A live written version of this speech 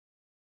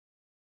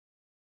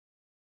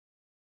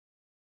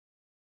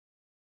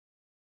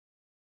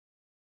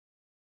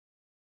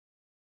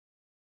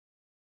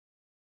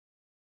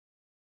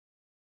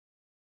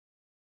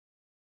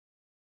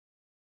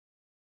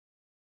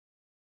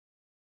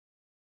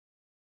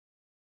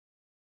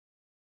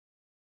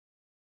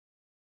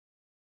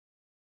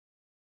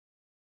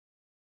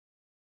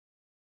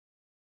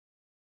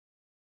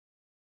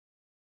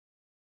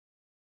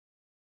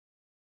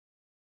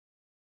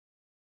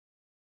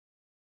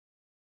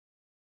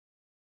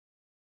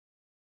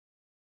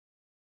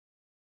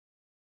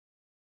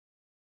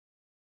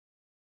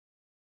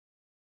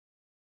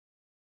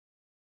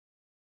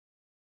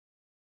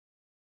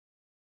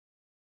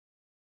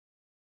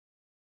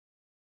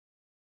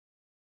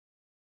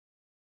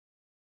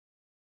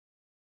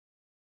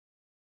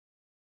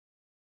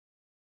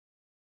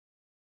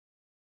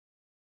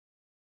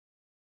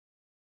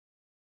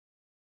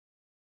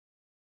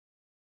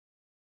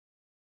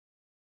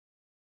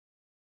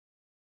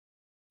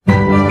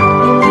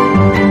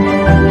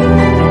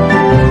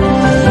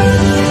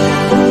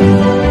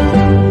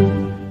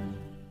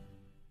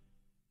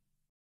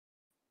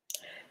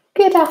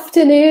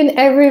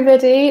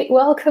everybody.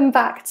 Welcome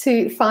back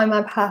to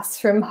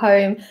Findmypast from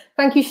home.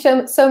 Thank you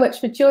so much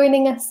for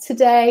joining us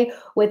today.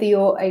 Whether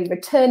you're a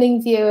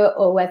returning viewer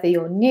or whether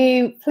you're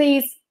new,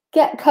 please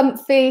get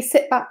comfy,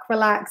 sit back,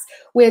 relax.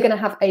 We're going to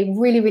have a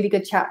really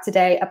good chat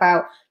today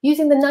about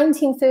using the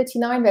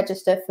 1939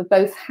 register for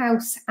both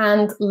house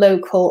and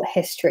local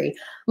history.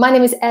 My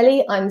name is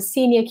Ellie. I'm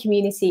Senior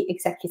Community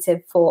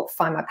Executive for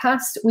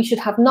Findmypast. We should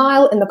have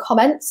Niall in the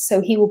comments,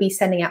 so he will be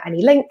sending out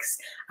any links,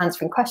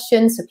 answering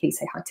questions, so please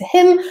say hi to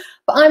him.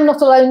 But I'm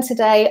not alone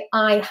today.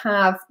 I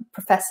have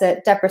Professor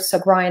Deborah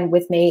Sugg Ryan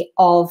with me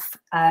of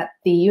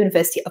the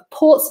University of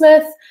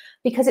Portsmouth,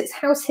 because it's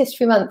House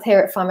History Month here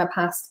at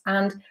Findmypast,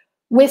 and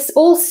we're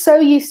all so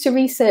used to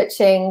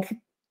researching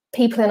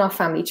people in our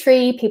family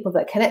tree, people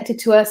that are connected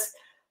to us.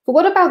 But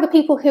what about the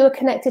people who are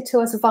connected to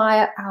us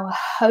via our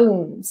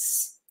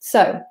homes?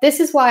 So this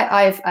is why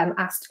I've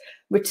asked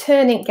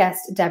returning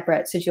guest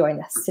Deborah to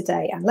join us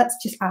today. And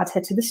let's just add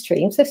her to the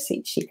stream so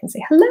she can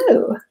say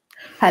hello.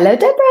 Hello,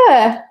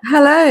 Deborah.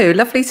 Hello,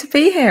 lovely to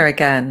be here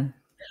again.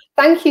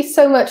 Thank you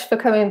so much for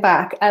coming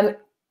back.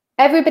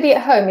 Everybody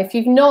at home, if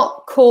you've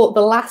not caught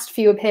the last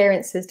few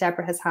appearances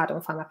Deborah has had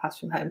on Findmypast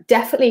from home,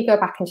 definitely go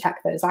back and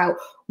check those out.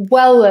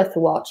 Well worth a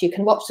watch. You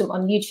can watch them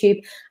on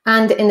YouTube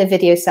and in the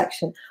video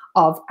section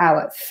of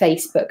our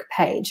Facebook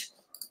page.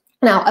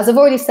 Now, as I've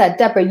already said,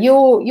 Deborah,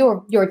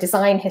 you're a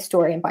design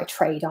historian by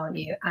trade, aren't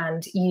you?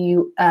 And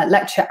you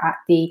lecture at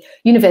the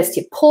University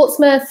of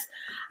Portsmouth.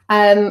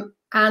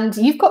 And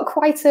you've got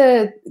quite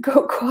a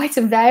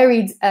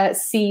varied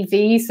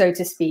CV, so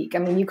to speak. I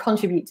mean, you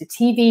contribute to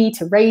TV,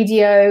 to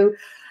radio,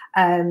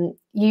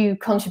 you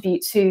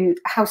contribute to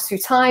House Through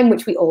Time,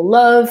 which we all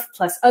love,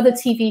 plus other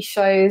TV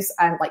shows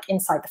like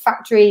Inside the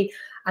Factory,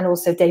 and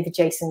also David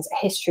Jason's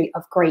History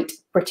of Great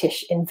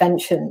British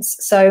Inventions.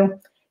 So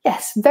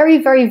yes, very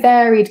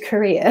varied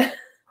career.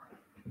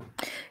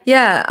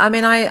 Yeah, I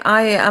mean,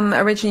 I am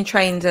originally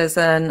trained as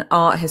an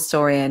art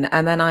historian,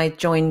 and then I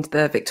joined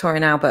the Victoria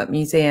and Albert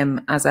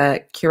Museum as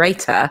a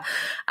curator,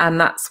 and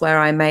that's where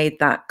I made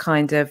that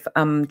kind of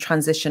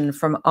transition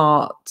from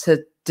art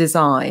to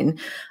design.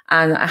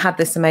 And I had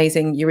this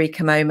amazing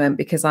eureka moment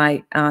because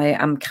I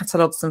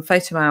catalogued some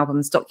photo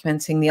albums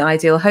documenting the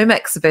Ideal Home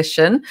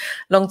exhibition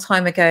a long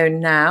time ago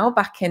now,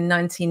 back in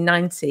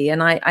 1990.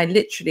 And I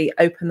literally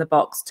opened the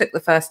box, took the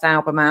first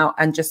album out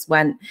and just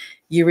went,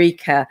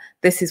 eureka,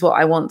 this is what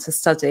I want to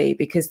study,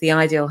 because the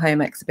Ideal Home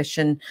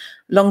exhibition,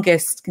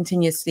 longest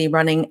continuously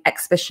running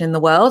exhibition in the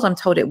world. I'm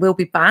told it will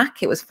be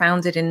back. It was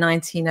founded in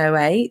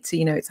 1908.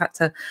 You know, it's had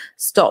to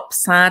stop,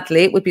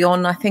 sadly. It would be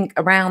on, I think,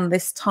 around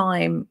this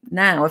time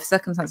now if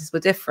circumstances were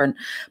different.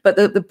 But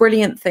the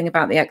brilliant thing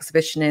about the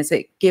exhibition is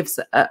it gives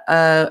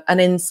an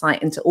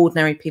insight into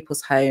ordinary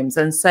people's homes.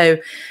 And so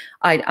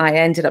I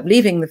ended up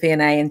leaving the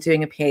V&A and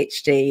doing a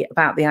PhD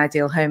about the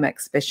Ideal Home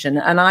exhibition.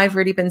 And I've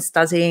really been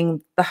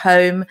studying the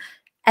home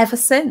ever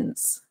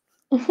since.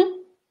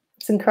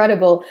 It's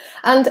incredible.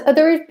 And are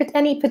there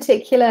any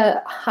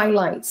particular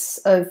highlights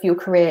of your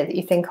career that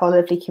you think our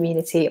lovely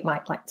community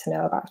might like to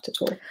know about at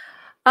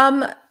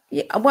all?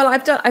 Yeah, well,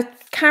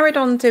 I've carried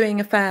on doing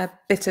a fair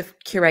bit of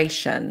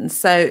curation.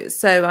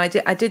 So I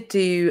did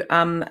do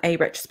a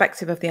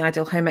retrospective of the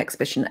Ideal Home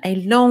exhibition a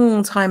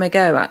long time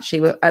ago,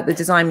 actually, at the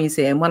Design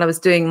Museum when I was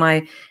doing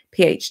my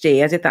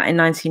PhD. I did that in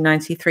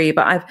 1993,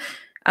 but I've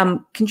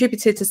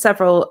contributed to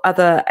several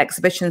other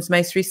exhibitions,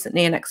 most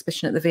recently an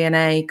exhibition at the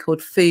V&A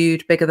called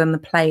Food Bigger Than the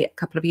Plate a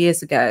couple of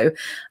years ago.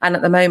 And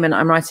at the moment,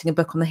 I'm writing a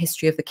book on the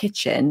history of the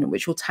kitchen,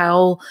 which will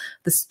tell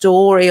the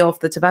story of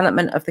the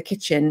development of the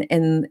kitchen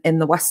in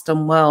the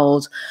Western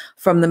world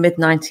from the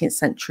mid-19th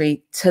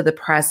century to the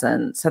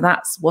present. So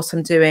that's what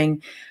I'm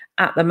doing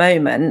at the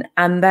moment.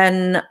 And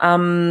then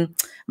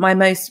my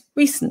most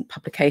recent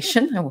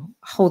publication, I will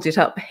hold it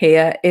up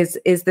here, is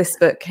this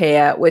book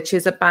here, which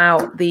is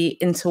about the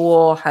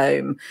interwar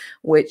home,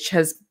 which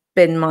has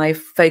been my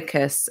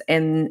focus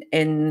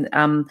in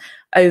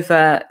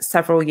over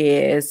several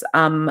years.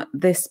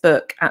 This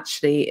book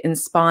actually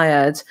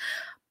inspired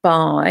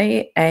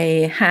by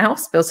a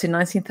house built in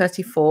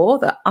 1934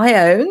 that I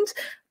owned.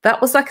 That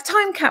was like a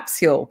time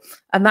capsule,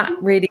 and that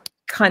really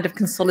kind of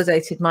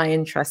consolidated my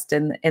interest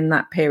in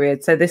that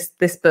period. So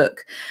this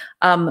book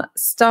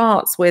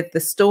starts with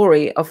the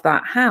story of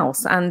that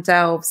house and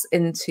delves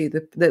into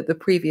the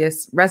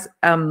previous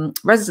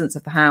residents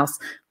of the house.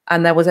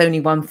 And there was only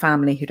one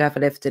family who'd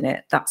ever lived in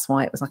it. That's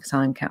why it was like a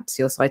time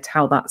capsule. So I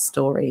tell that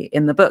story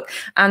in the book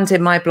and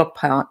in my blog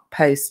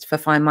post for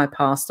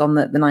Findmypast on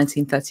the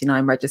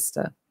 1939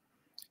 register.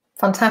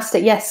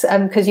 Fantastic. Yes,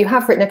 because you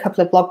have written a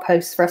couple of blog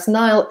posts for us.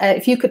 Niall,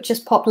 if you could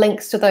just pop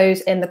links to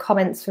those in the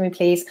comments for me,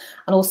 please,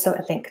 and also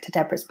a link to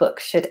Deborah's book,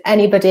 should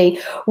anybody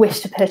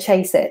wish to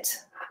purchase it.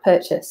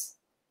 Purchase.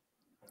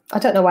 I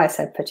don't know why I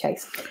said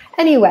purchase.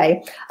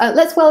 Anyway,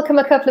 let's welcome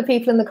a couple of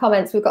people in the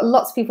comments. We've got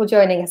lots of people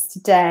joining us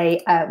today.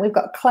 We've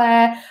got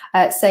Claire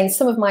saying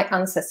some of my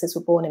ancestors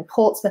were born in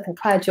Portsmouth, and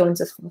Claire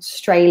joins us from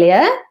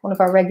Australia, one of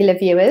our regular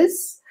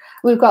viewers.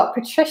 We've got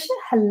Patricia.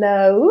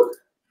 Hello.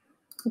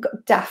 We've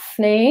got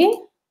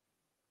Daphne.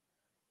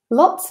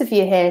 Lots of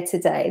you here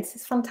today. This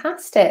is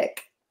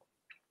fantastic.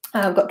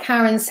 I've got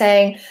Karen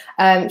saying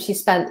she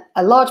spent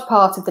a large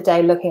part of the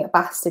day looking at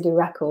Bastardy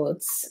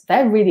records.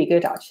 They're really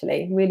good,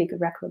 actually, really good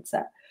record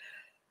set.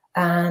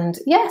 And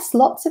yes,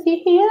 lots of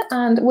you here.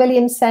 And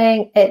William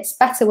saying it's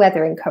better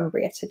weather in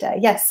Cumbria today.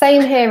 Yes,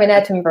 same here in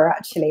Edinburgh,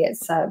 actually.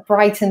 It's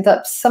brightened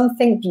up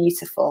something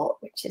beautiful,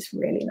 which is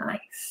really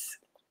nice.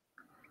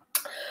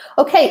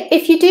 Okay,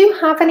 if you do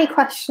have any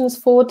questions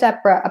for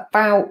Deborah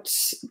about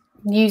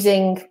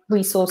using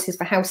resources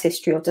for house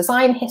history or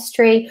design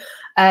history,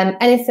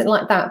 anything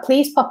like that,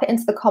 please pop it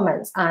into the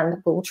comments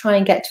and we'll try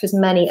and get to as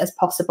many as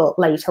possible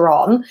later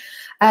on.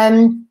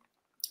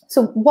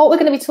 So what we're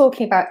going to be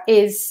talking about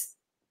is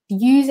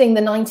using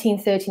the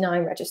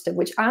 1939 register,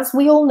 which, as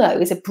we all know,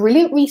 is a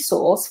brilliant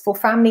resource for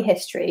family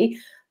history,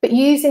 but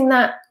using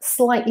that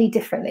slightly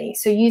differently.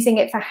 So using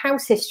it for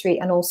house history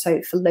and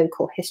also for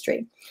local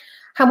history.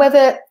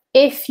 However,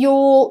 if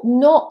you're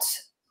not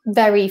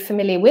very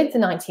familiar with the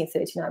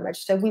 1939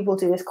 register, we will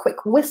do a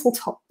quick whistle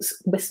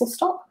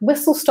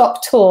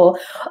stop tour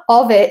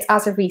of it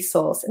as a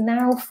resource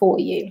now for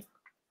you.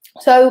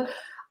 So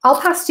I'll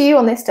pass to you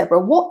on this, Deborah.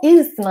 What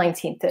is the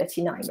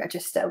 1939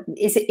 register?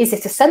 Is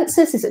it a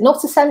census? Is it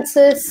not a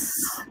census?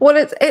 Well,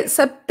 it's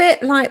a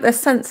bit like the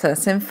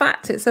census. In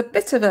fact, it's a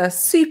bit of a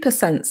super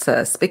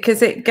census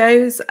because it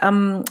goes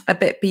a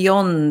bit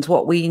beyond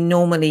what we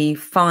normally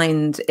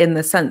find in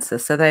the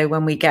census. Although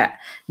when we get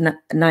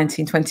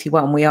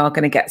 1921, we are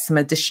going to get some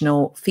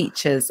additional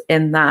features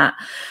in that.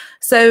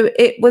 So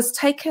it was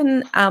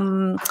taken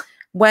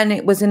when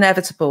it was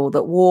inevitable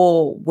that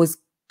war was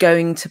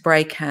going to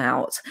break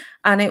out,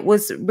 and it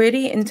was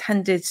really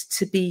intended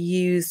to be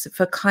used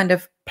for kind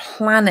of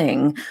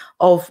planning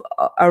of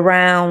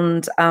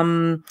around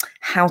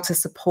how to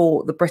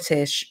support the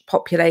British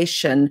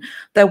population.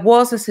 There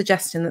was a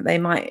suggestion that they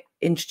might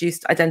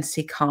introduce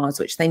identity cards,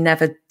 which they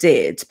never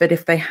did, but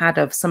if they had,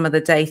 of some of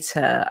the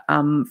data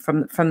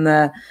from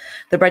the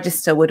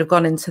register would have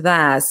gone into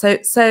there.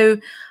 So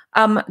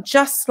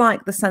just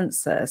like the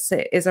census,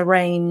 it is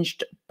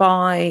arranged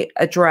by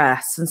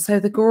address. And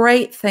so the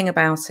great thing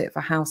about it for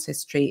house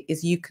history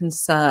is you can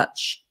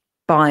search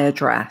by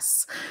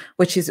address,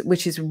 which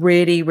is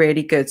really,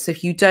 really good. So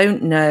if you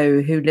don't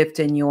know who lived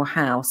in your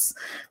house,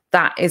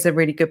 that is a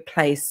really good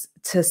place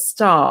to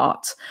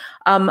start.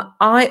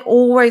 I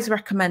always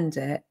recommend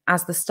it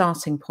as the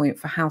starting point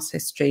for house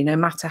history, no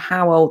matter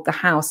how old the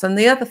house. And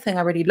the other thing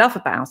I really love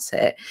about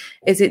it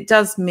is it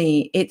does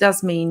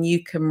mean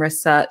you can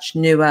research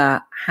newer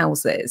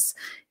houses,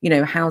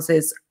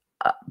 houses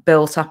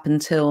built up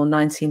until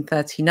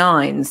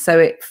 1939. So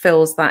it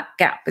fills that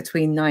gap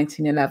between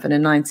 1911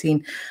 and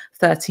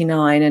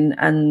 1939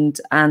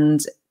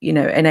 and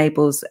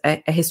enables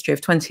a history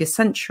of 20th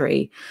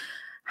century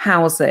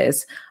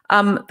houses.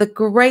 The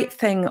great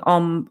thing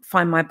on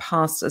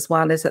Findmypast as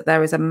well is that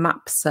there is a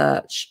map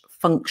search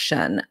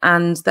function,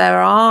 and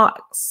there are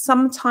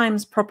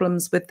sometimes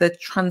problems with the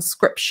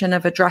transcription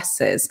of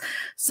addresses.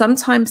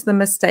 Sometimes the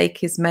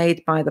mistake is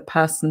made by the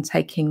person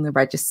taking the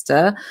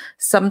register.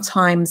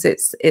 Sometimes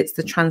it's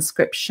the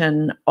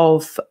transcription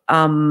of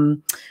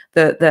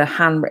the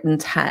handwritten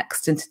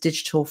text into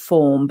digital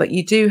form, but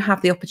you do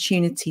have the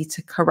opportunity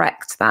to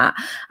correct that.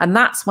 And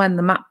that's when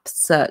the map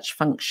search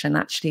function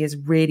actually is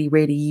really,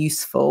 really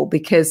useful,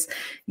 because,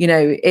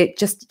 it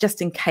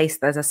just in case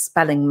there's a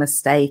spelling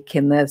mistake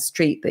in the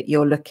street that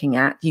you're looking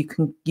at, you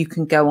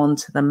can go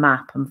onto the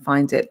map and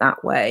find it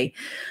that way.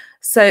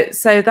 So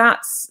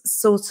that's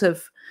sort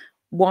of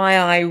why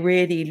I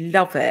really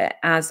love it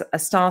as a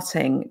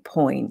starting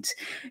point.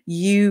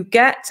 You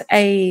get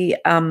a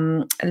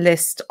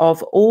list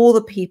of all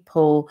the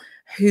people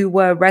who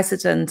were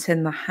resident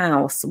in the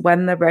house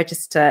when the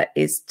register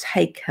is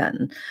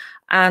taken,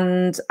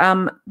 and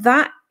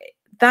that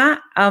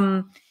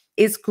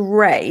is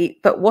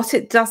great, but what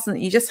it doesn't,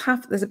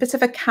 there's a bit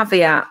of a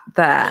caveat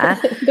there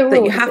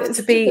that you have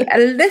to be a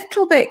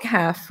little bit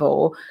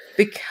careful,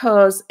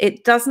 because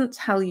it doesn't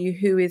tell you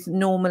who is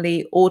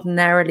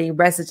ordinarily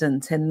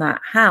resident in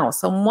that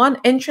house. And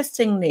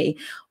interestingly,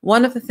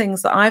 one of the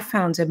things that I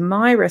found in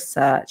my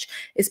research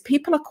is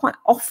people are quite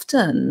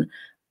often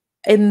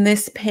in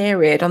this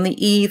period, on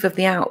the eve of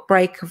the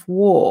outbreak of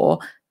war,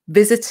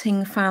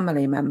 visiting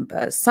family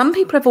members. Some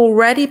people have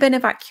already been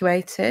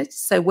evacuated,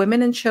 so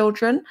women and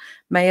children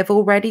may have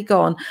already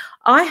gone.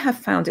 I have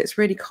found it's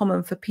really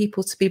common for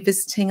people to be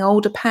visiting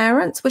older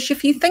parents, which,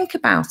 if you think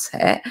about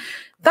it,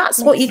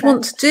 that's what you'd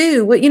want to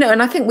do,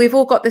 and I think we've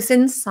all got this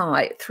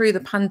insight through the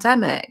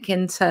pandemic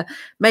into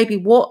maybe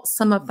what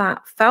some of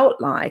that felt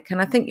like. And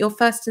I think your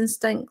first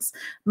instincts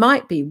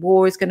might be,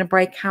 war is going to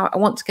break out, I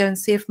want to go and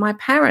see if my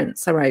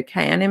parents are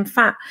okay. And in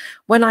fact,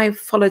 when I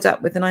followed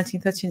up with the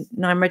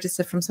 1939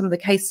 register from some of the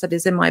case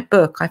studies in my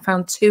book, I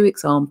found 2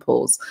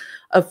 examples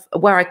of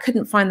where I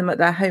couldn't find them at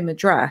their home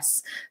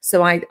address.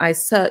 So I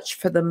searched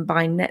for them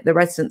by the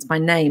residents by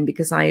name,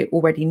 because I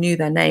already knew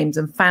their names,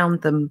 and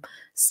found them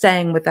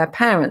staying with their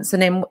parents.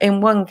 And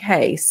in one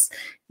case,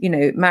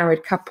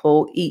 married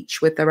couple,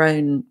 each with their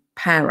own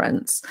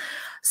parents.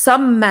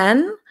 Some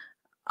men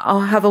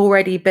have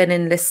already been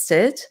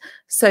enlisted.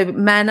 So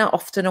men are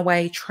often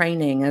away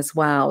training as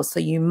well. So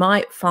you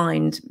might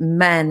find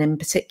men in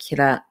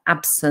particular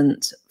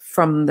absent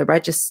from the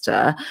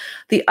register.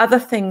 The other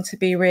thing to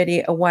be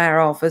really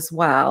aware of as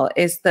well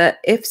is that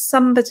if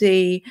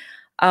somebody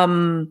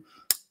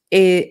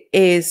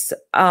is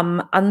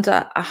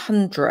under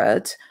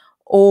 100,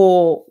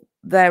 or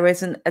there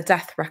isn't a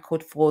death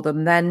record for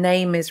them, their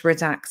name is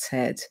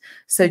redacted.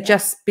 So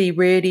just be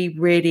really,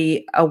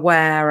 really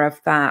aware of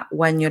that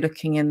when you're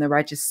looking in the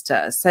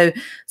register. So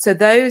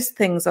those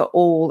things are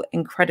all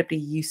incredibly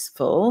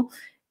useful.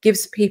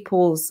 Gives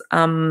people's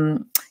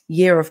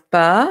year of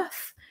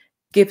birth,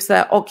 gives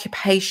their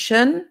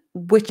occupation,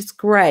 which is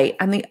great.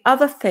 And the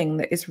other thing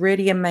that is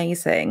really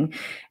amazing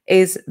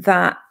is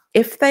that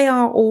if they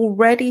are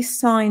already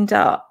signed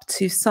up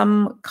to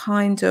some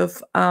kind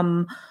of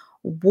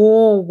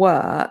war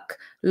work,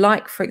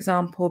 like, for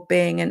example,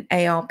 being an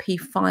ARP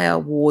fire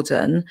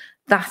warden,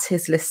 that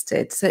is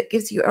listed. So it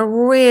gives you a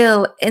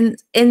real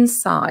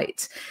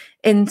insight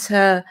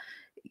into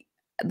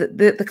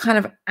the kind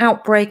of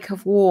outbreak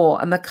of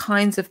war and the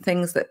kinds of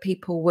things that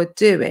people were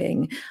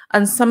doing.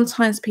 And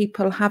sometimes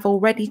people have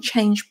already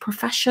changed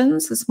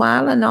professions as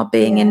well and are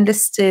being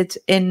enlisted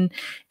in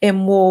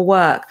war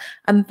work.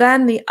 And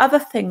then the other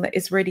thing that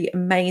is really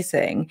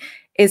amazing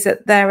is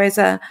that there is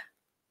a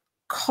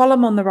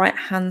column on the right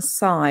hand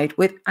side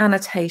with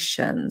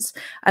annotations,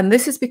 and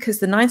this is because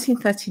the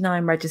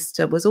 1939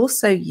 register was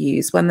also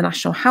used when the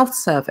National Health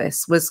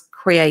Service was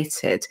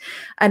created,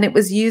 and it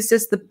was used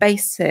as the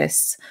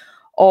basis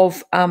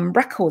of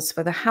records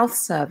for the health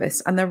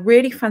service. And the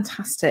really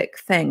fantastic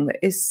thing that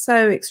is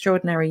so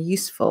extraordinarily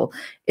useful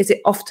is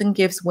it often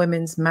gives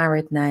women's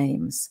married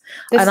names.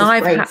 This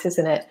is great,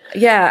 isn't it?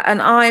 Yeah,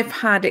 and I've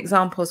had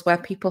examples where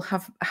people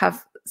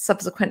have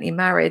subsequently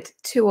married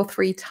 2 or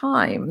 3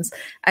 times,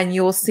 and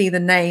you'll see the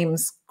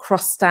names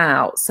crossed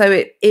out.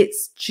 So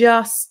it's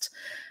just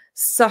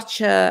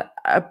such a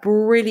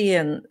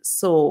brilliant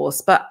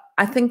source. But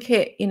I think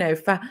it, you know,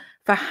 for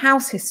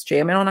house history,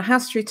 I mean, on a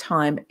house history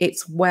time,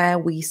 it's where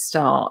we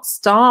start.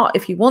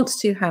 If you want to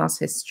do house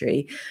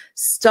history,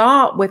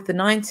 start with the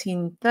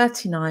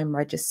 1939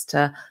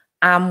 register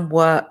and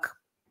work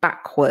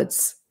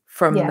backwards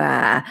from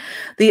there.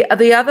 The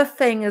other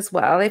thing as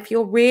well, if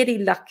you're really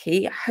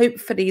lucky,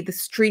 hopefully the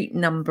street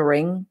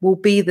numbering will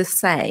be the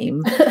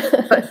same,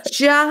 but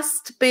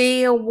just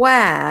be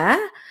aware.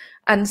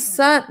 And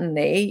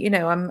certainly, you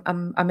know,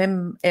 I'm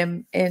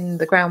in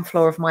the ground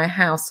floor of my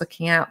house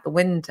looking out the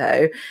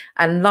window,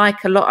 and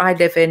like a lot, I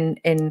live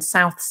in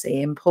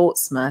Southsea in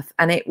Portsmouth,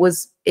 and it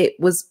was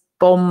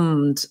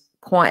bombed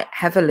quite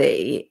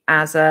heavily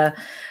as a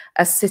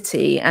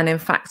city, and in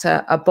fact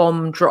a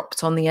bomb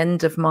dropped on the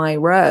end of my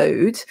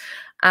road,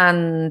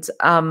 and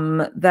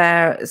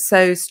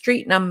so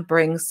street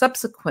numbering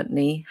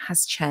subsequently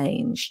has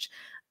changed.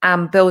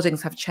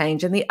 Buildings have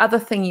changed. And the other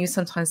thing you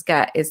sometimes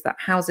get is that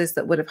houses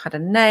that would have had a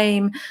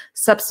name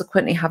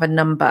subsequently have a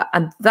number.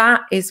 And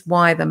that is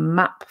why the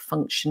map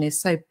function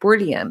is so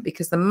brilliant,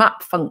 because the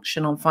map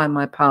function on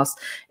Findmypast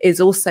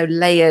is also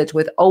layered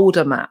with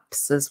older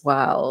maps as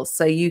well.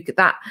 So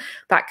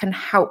that can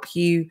help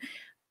you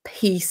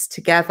piece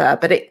together.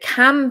 But it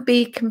can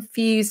be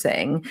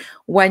confusing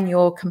when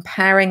you're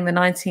comparing the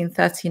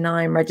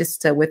 1939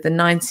 register with the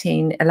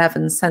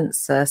 1911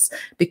 census,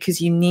 because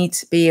you need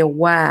to be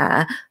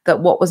aware that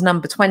what was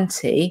number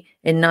 20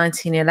 in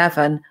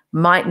 1911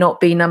 might not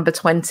be number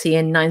 20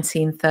 in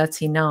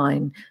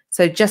 1939.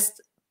 So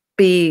just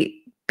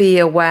be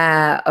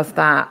aware of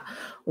that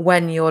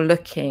when you're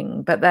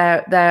looking. But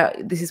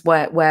this is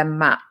where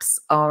maps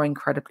are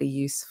incredibly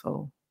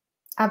useful.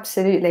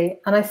 Absolutely.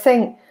 And I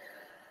think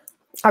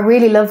I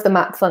really love the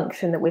map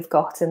function that we've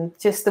got, and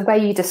just the way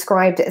you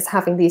described it as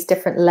having these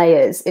different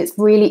layers. It's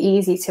really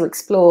easy to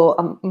explore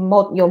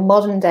your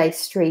modern day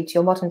street,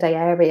 your modern day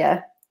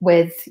area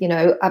with, you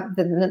know,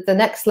 the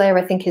next layer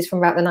I think is from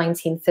about the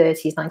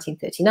 1930s,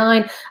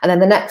 1939, and then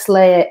the next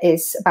layer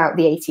is about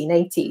the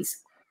 1880s.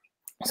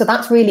 So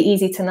that's really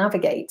easy to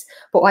navigate.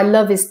 But what I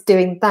love is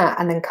doing that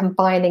and then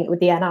combining it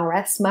with the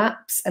NRS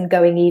maps and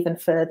going even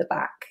further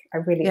back. I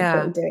really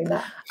enjoy doing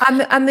that.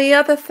 And the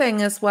other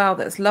thing as well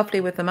that's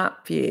lovely with the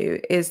map view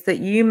is that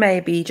you may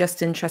be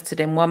just interested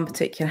in one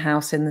particular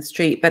house in the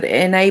street, but it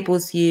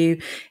enables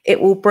you, it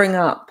will bring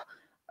up,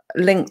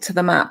 link to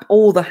the map,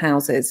 all the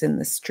houses in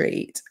the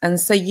street. And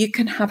so you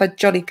can have a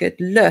jolly good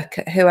look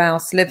at who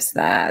else lives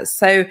there.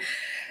 So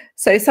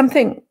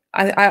something,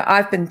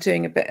 I've been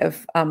doing a bit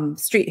of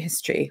street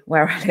history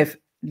where I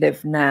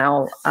live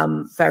now,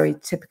 very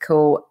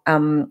typical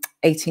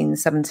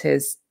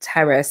 1870s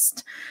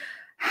terraced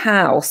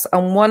house.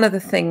 And one of the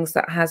things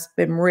that has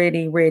been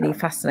really, really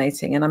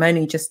fascinating, and I'm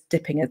only just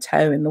dipping a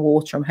toe in the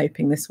water, I'm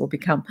hoping this will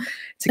become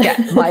to get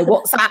my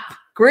WhatsApp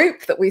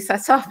group that we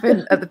set up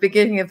at the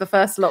beginning of the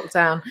first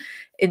lockdown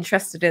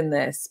interested in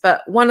this.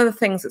 But one of the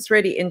things that's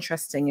really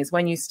interesting is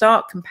when you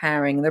start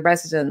comparing the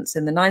residents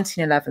in the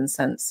 1911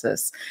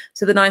 census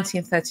to the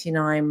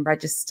 1939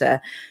 register,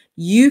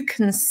 you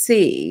can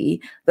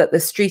see that the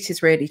street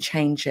is really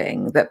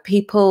changing, that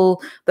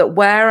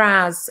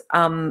whereas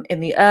in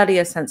the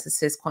earlier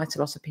censuses, quite a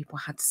lot of people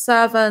had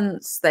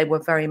servants, they were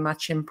very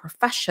much in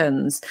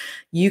professions,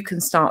 you can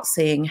start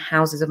seeing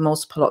houses of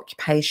multiple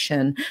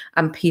occupation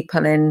and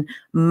people in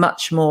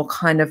much more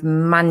kind of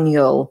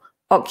manual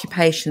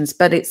occupations,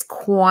 but it's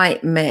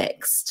quite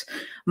mixed.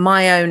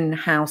 My own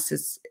house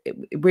is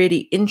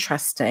really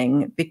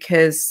interesting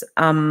because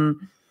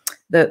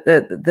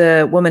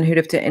the woman who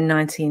lived it in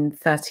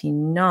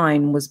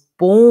 1939 was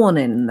born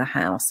in the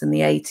house in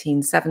the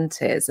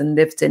 1870s and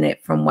lived in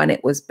it from when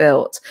it was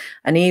built.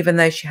 And even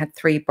though she had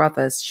 3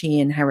 brothers, she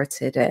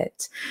inherited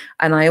it.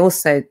 And I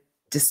also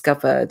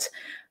discovered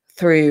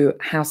through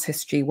house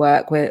history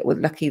work with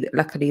luckily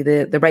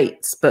the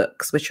rates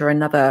books, which are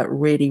another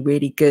really,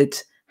 really good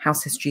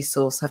house history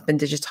source, have been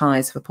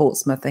digitized for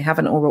Portsmouth. They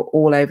haven't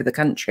all over the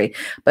country,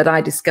 but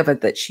I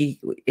discovered that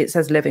it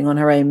says living on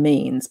her own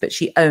means, but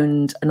she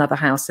owned another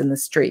house in the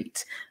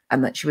street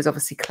and that she was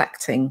obviously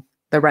collecting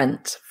the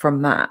rent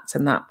from that,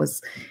 and that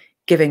was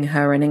giving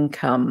her an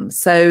income.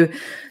 So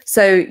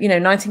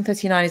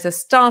 1939 is a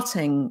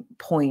starting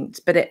point,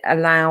 but it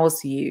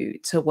allows you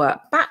to work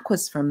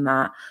backwards from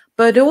that,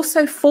 but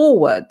also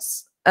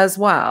forwards as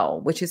well,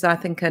 which is, I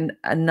think,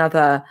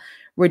 another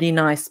really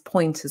nice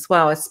point as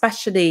well.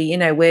 Especially,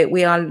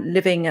 we are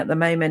living at the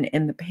moment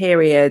in the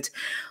period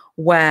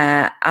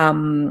where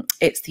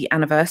it's the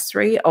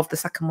anniversary of the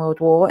Second World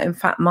War. In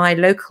fact, my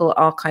local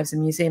archives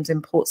and museums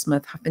in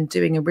Portsmouth have been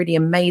doing a really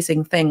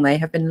amazing thing. They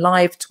have been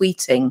live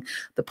tweeting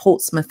the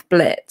Portsmouth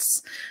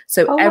Blitz.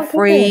 So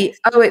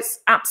it's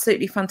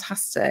absolutely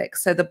fantastic.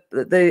 So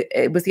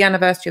it was the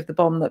anniversary of the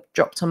bomb that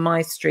dropped on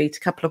my street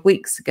a couple of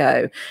weeks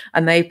ago,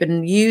 and they've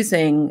been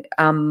using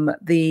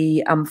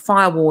the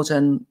fire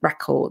warden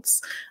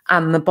records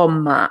and the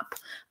bomb map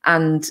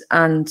and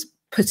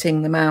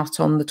putting them out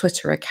on the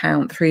Twitter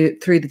account through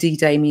the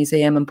D-Day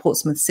Museum and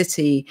Portsmouth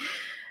City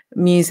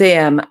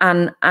Museum,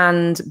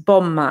 and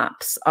bomb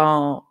maps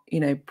are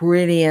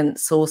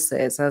brilliant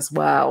sources as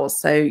well.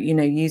 So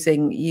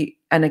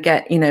and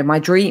again, my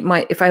dream,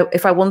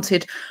 if I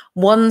wanted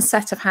one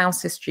set of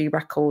house history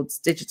records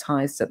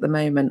digitized at the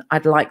moment,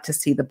 I'd like to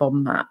see the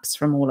bomb maps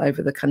from all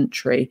over the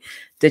country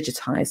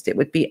digitized. It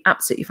would be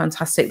absolutely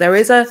fantastic. There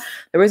is a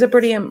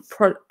brilliant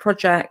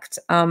project.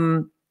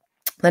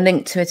 The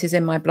link to it is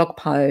in my blog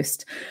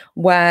post,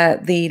 where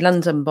the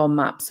London bomb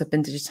maps have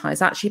been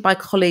digitized, actually by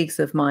colleagues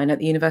of mine at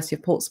the University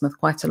of Portsmouth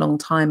quite a long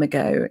time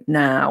ago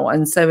now.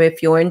 And so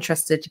if you're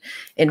interested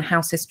in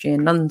house history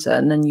in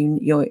London and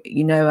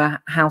you know a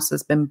house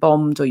has been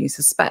bombed or you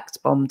suspect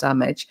bomb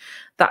damage,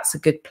 that's a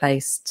good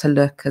place to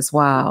look as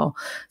well.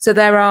 So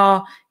there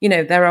are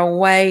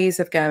ways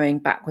of going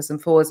backwards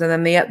and forwards. And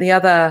then the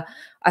other,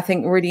 I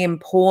think, really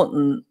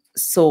important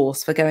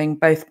source for going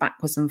both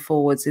backwards and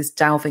forwards is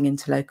delving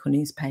into local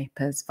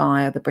newspapers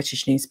via the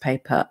British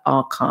Newspaper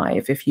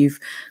Archive. If you've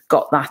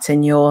got that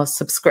in your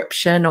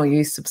subscription or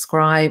you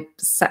subscribe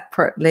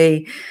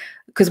separately,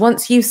 because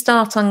once you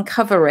start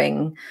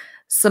uncovering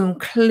some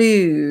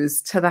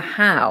clues to the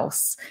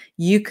house,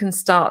 you can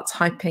start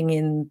typing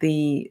in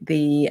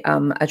the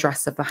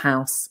address of the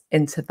house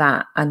into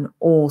that, and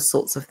all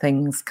sorts of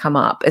things come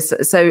up.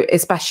 So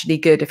especially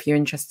good if you're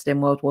interested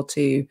in World War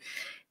II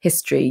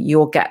history,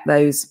 you'll get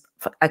those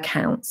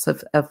accounts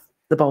of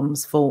the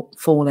bombs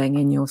falling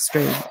in your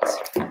street.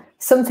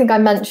 Something I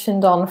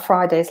mentioned on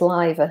Friday's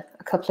Live a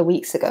couple of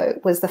weeks ago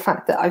was the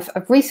fact that I've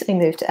recently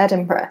moved to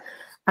Edinburgh,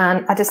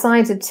 and I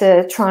decided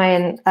to try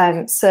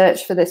and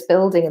search for this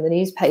building in the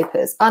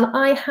newspapers, and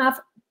I have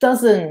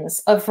dozens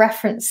of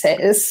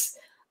references,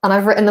 and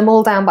I've written them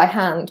all down by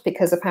hand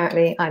because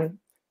apparently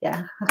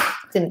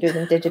didn't do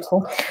them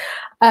digital.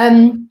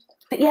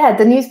 But yeah,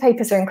 the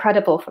newspapers are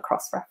incredible for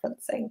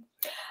cross-referencing.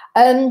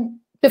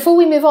 Before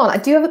we move on, I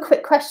do have a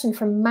quick question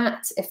from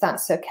Matt, if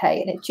that's okay.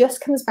 And it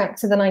just comes back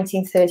to the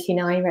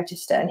 1939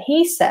 register. And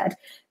he said,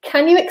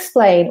 can you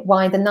explain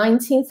why the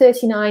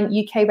 1939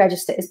 UK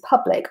register is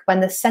public when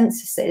the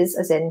censuses,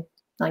 as in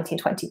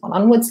 1921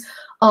 onwards,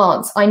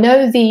 aren't? I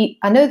know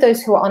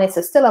those who are on it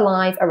are still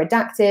alive, are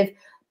redacted,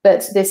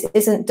 but this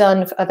isn't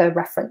done for other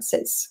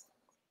references.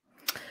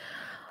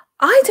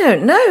 I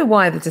don't know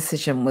why the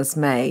decision was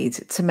made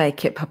to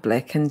make it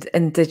public and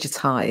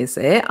digitize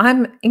it.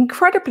 I'm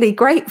incredibly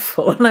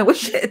grateful, and I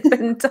wish it had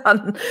been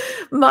done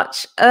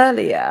much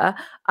earlier.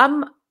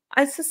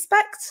 I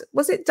suspect,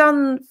 was it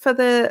done for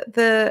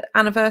the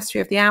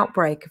anniversary of the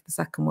outbreak of the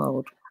Second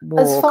World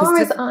War? As far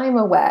as I'm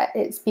aware,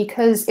 it's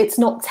because it's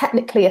not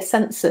technically a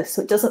census,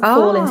 so it doesn't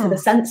fall into the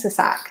Census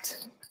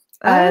Act.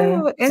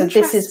 So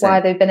this is why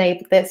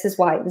this is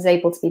why it was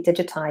able to be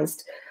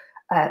digitized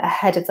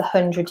ahead of the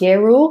 100-year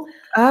rule.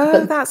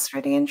 That's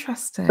really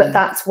interesting. But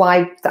that's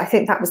why I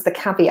think that was the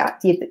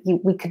caveat.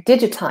 We could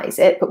digitize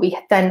it, but we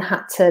then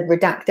had to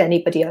redact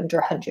anybody under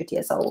 100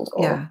 years old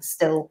or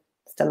still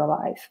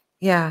alive.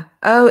 Yeah.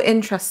 Oh,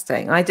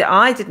 interesting. I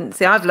didn't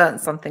see. I've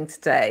learned something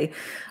today.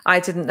 I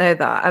didn't know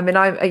that. I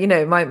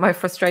mean, my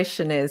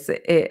frustration is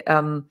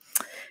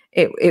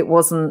it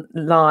wasn't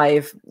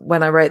live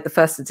when I wrote the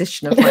first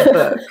edition of my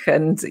book,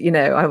 and you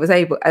know, I was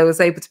able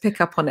to pick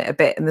up on it a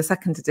bit in the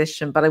second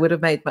edition, but I would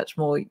have made much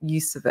more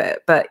use of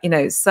it. But you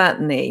know,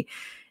 certainly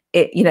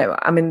it, you know,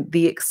 I mean,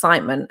 the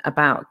excitement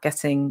about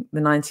getting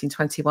the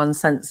 1921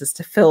 census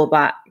to fill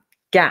that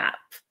gap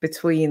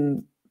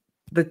between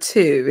the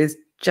two is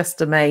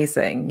just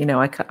amazing. You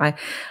know, I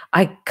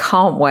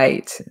can't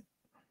wait.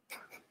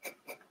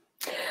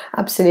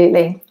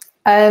 Absolutely.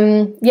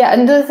 Yeah,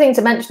 another thing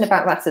to mention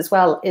about that as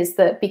well is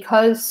that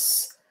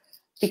because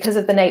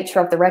of the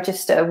nature of the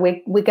register,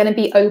 we're going to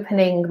be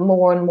opening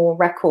more and more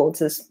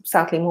records as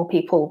sadly more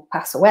people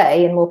pass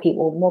away and more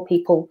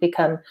people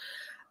become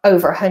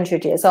over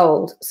 100 years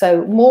old.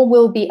 So more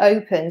will be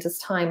opened as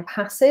time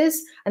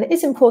passes. And it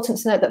is important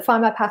to note that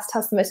Findmypast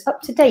has the most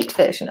up-to-date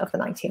version of the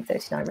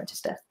 1939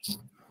 register.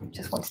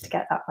 Just wanted to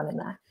get that one in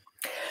there.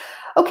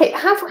 Okay,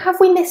 have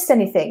we missed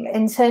anything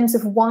in terms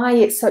of why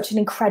it's such an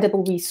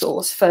incredible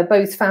resource for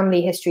both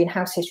family history and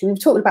house history? We've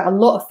talked about a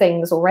lot of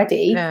things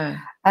already. Yeah.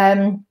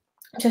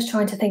 Just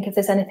trying to think if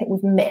there's anything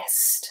we've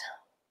missed.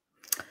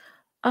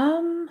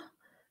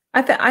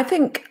 I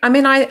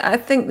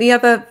think the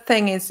other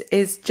thing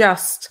is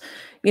just,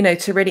 you know,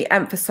 to really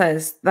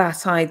emphasize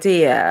that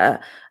idea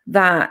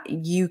that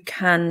you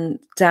can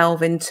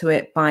delve into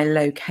it by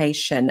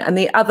location. And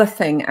the other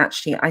thing,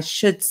 actually, I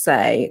should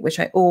say, which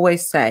I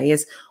always say,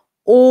 is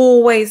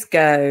always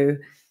go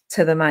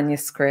to the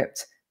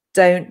manuscript.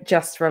 Don't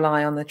just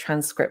rely on the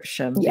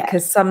transcription,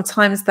 because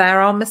sometimes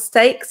there are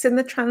mistakes in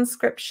the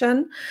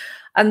transcription.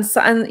 And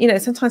you know,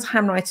 sometimes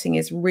handwriting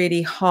is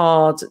really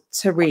hard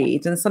to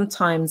read, and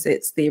sometimes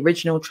it's the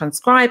original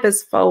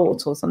transcriber's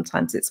fault, or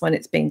sometimes it's when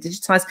it's being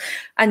digitized,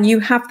 and you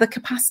have the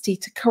capacity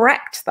to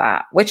correct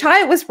that, which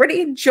I always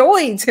really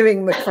enjoy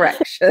doing the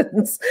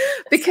corrections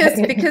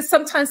because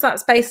sometimes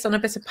that's based on a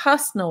bit of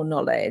personal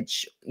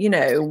knowledge, you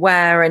know,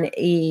 where an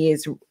E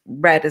is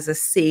read as a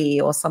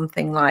C or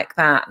something like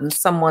that, and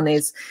someone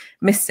is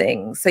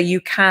missing. So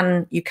you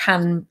can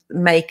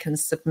make and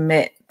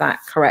submit that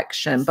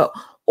correction, but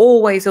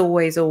always go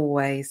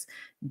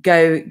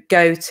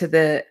to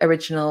the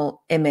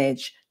original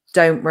image.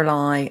 Don't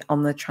rely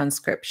on the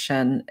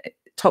transcription.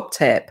 Top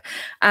tip.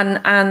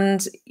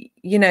 And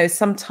you know,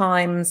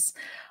 sometimes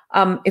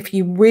if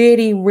you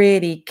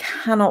really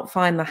cannot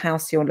find the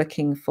house you're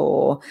looking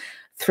for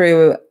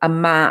through a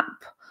map,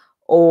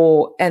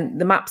 and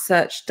the map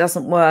search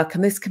doesn't work,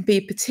 and this can be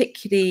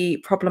particularly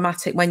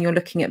problematic when you're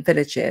looking at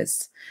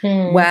villages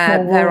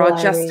where there are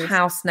just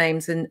house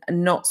names and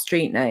not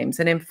street names.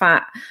 And in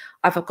fact,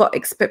 I've got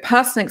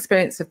personal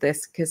experience of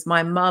this because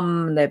my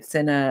mum lives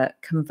in a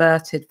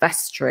converted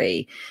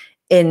vestry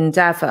in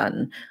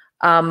Devon,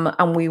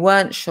 and we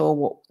weren't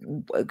sure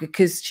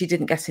because she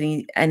didn't get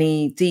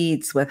any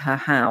deeds with her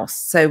house.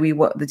 So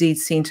the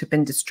deeds seemed to have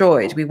been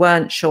destroyed. We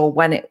weren't sure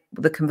when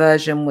the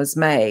conversion was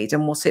made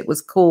and what it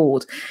was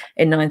called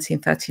in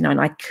 1939.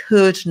 I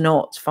could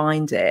not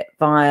find it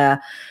via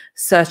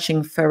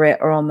searching for it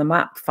or on the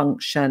map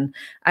function.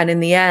 And in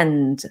the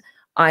end,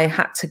 I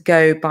had to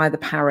go by the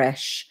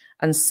parish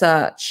and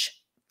search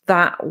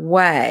that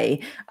way.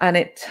 And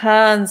it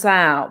turns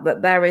out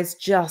that there is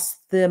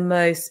just the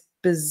most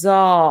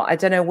bizarre, I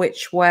don't know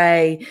which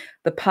way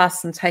the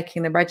person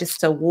taking the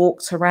register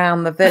walked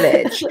around the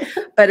village,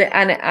 but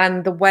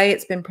and the way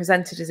it's been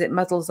presented is it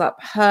muddles up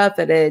her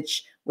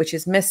village, which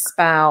is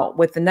misspelled,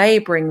 with the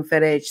neighboring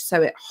village.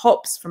 So it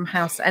hops from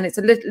house, and it's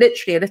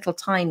literally a little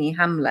tiny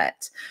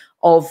hamlet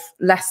of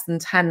less than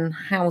 10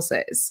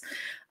 houses.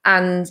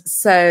 And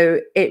so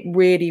it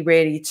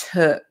really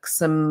took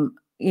some,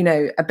 you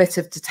know, a bit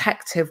of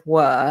detective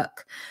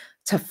work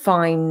to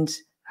find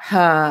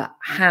her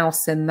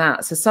house in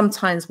that. So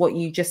sometimes what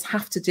you just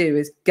have to do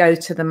is go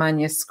to the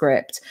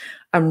manuscript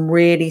and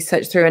really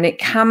search through. And it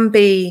can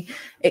be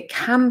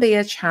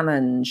a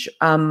challenge,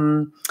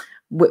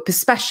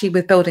 especially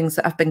with buildings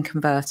that have been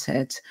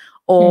converted,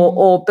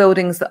 or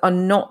buildings that are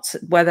not,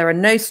 where there are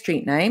no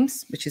street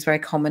names, which is very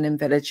common in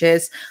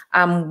villages,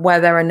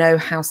 where there are no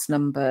house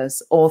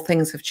numbers or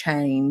things have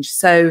changed.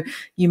 So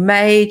you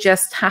may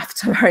just have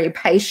to very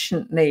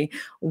patiently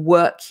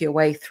work your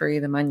way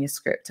through the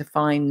manuscript to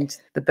find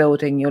the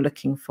building you're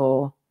looking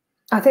for.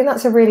 I think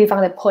that's a really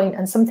valid point.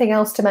 And something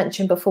else to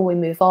mention before we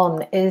move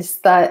on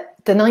is that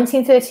the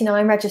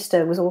 1939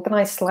 register was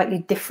organised slightly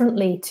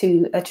differently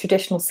to a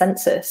traditional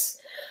census.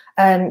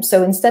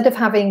 So instead of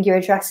having your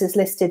addresses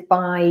listed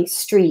by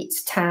street,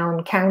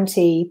 town,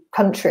 county,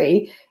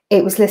 country,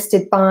 it was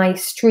listed by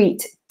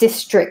street,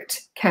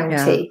 district,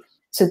 county. Yeah.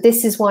 So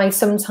this is why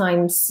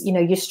sometimes, you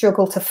know, you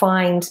struggle to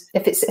find,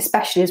 if it's,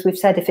 especially as we've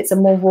said, if it's a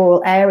more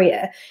rural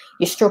area,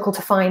 you struggle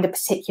to find a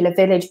particular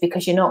village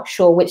because you're not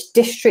sure which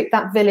district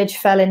that village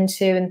fell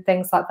into and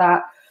things like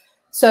that.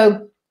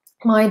 So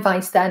my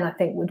advice then, I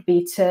think, would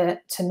be to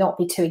not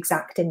be too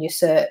exact in your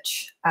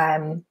search.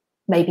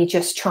 Maybe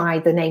just try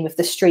the name of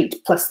the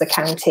street plus the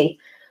county.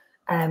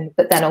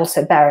 But then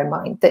also bear in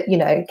mind that, you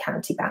know,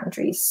 county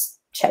boundaries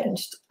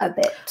changed a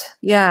bit.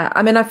 Yeah,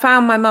 I mean, I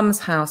found my mum's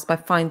house by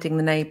finding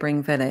the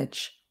neighbouring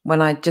village.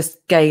 when I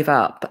just gave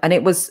up. And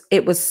it was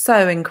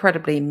so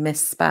incredibly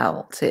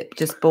misspelt. It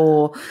just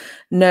bore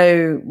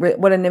no,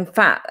 well, and in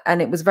fact,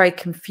 and it was very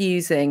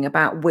confusing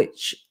about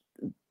which,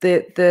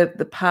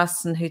 the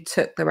person who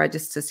took the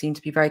register seemed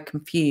to be very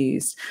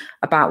confused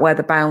about where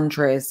the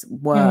boundaries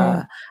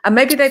were. And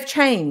maybe they've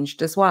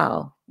changed as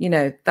well. You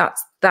know,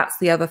 that's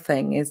the other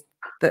thing, is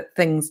that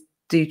things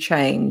do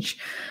change.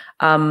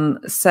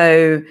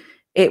 So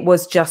it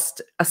was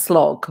just a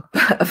slog,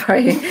 but a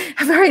very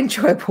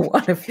enjoyable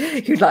one if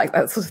you like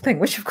that sort of thing,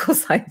 which of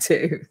course I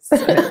do. So,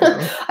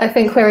 I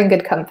think we're in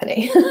good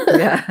company.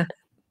 Yeah.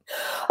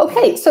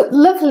 Okay, so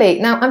lovely.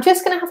 Now I'm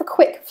just going to have a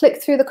quick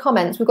flick through the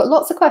comments. We've got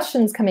lots of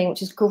questions coming,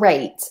 which is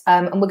great.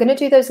 And we're going to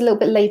do those a little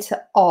bit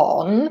later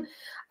on.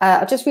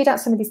 I'll just read out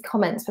some of these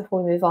comments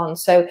before we move on.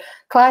 So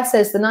Claire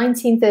says, the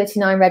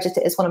 1939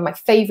 register is one of my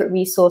favourite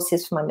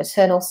resources for my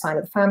maternal side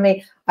of the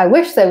family. I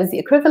wish there was the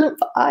equivalent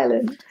for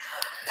Ireland.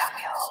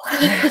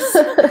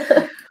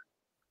 Yes.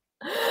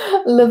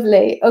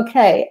 Lovely.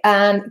 Okay,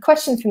 and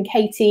question from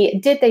Katie: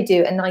 did they do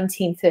a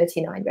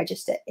 1939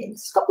 register in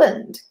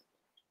Scotland?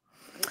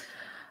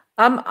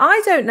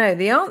 I don't know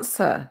the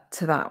answer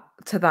to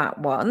that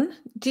one.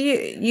 Do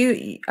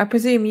you? I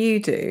presume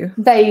you do.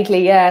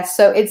 Vaguely, yeah.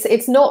 So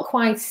it's not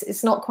quite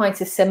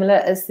as similar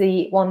as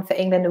the one for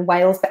England and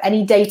Wales, but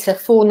any data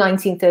for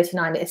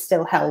 1939 is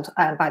still held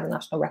by the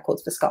National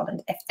Records for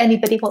Scotland, if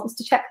anybody wants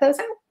to check those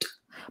out.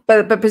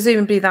 But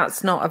presumably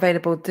that's not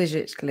available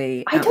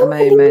digitally at the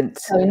moment. Believe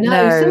so.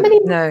 No. Somebody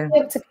might be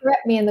able to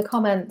correct me in the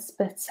comments,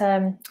 but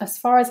as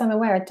far as I'm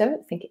aware, I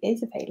don't think it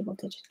is available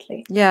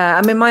digitally. Yeah,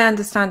 I mean, my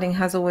understanding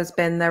has always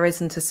been there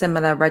isn't a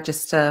similar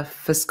register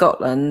for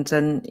Scotland,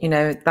 and you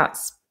know,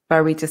 that's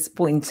very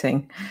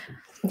disappointing.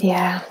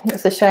 Yeah,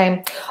 it's a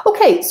shame.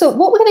 Okay, so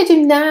what we're going to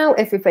do now,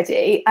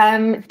 everybody,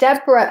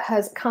 Deborah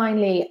has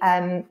kindly,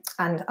 and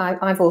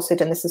I've also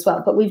done this as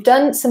well, but we've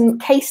done some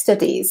case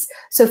studies.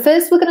 So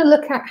first we're going to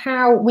look at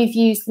how we've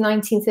used the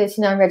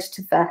 1939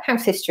 register for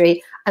house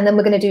history, and then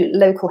we're going to do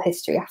local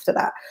history after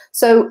that.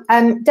 So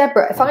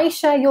Deborah, if I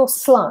share your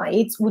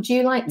slides, would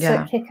you like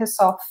to kick us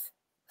off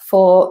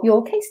for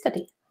your case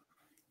study?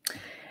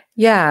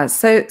 Yeah,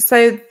 so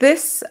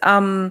this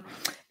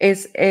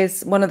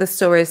is one of the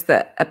stories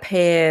that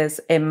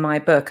appears in my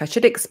book. I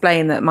should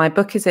explain that my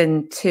book is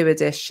in 2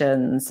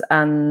 editions,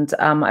 and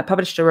I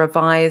published a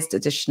revised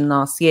edition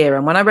last year.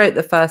 And when I wrote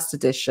the first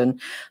edition,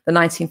 the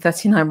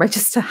 1939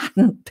 register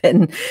hadn't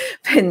been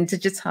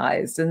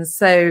digitized, and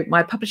so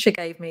my publisher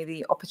gave me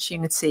the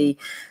opportunity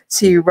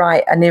to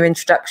write a new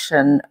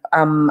introduction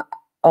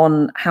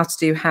on how to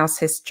do house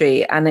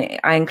history, and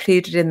I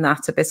included in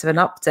that a bit of an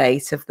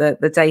update of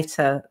the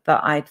data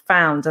that I'd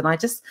found. And I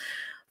just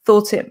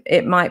thought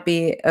it might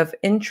be of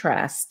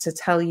interest to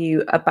tell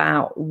you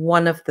about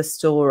one of the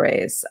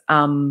stories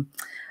from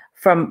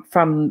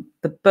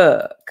the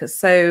book.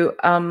 So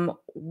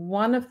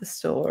one of the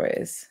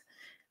stories,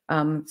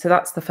 so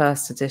that's the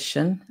first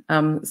edition.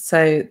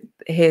 So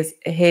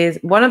here's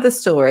one of the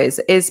stories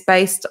is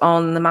based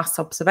on the mass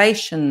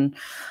observation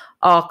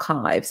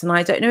archives, and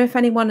I don't know if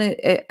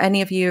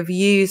any of you have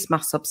used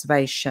mass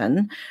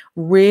observation.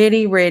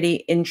 Really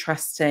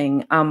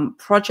interesting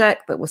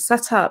project that was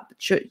set up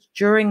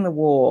during the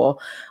war,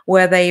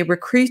 where they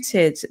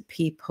recruited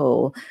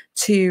people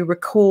to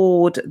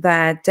record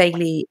their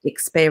daily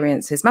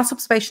experiences. Mass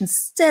observation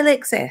still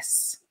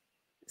exists.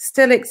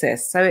 So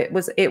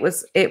it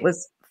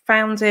was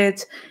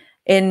founded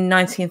in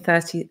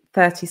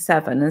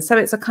 1937, and so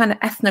it's a kind of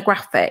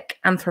ethnographic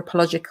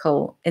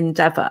anthropological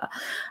endeavor.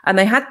 And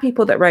they had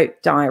people that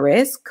wrote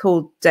diaries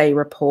called day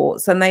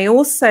reports, and they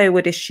also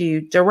would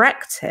issue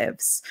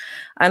directives.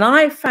 And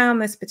I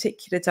found this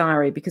particular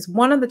diary because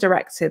one of the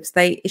directives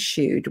they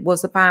issued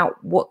was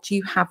about what do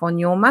you have on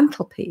your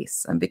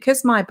mantelpiece. And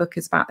because my book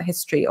is about the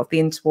history of the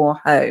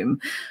interwar home,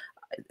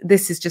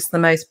 this is just the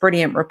most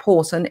brilliant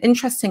report. And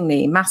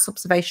interestingly, mass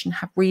observation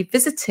have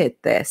revisited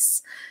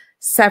this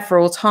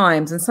several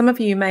times, and some of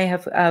you may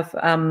have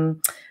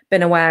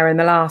been aware in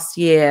the last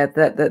year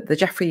that the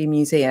Jeffrey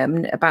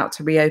Museum, about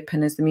to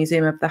reopen as the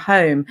Museum of the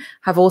Home,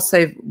 have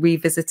also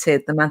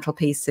revisited the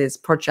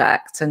Mantelpieces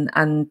project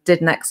and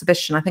did an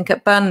exhibition, I think,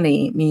 at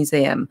Burnley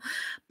Museum,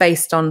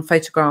 based on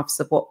photographs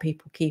of what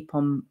people keep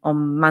on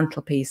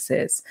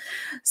mantelpieces.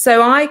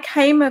 So I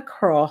came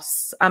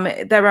across,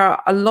 there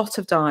are a lot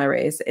of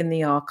diaries in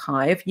the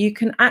archive. You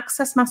can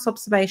access mass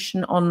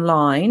observation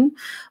online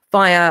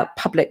via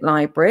public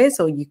libraries,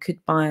 or you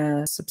could buy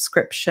a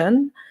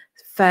subscription,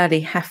 fairly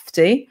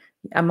hefty,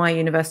 and my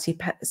university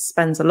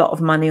spends a lot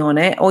of money on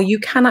it, or you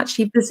can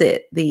actually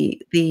visit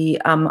the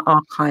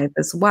archive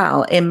as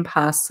well in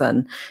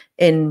person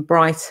in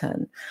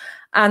Brighton.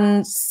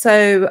 And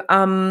so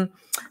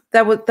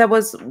there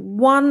was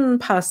one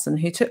person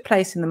who took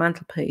place in the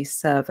mantelpiece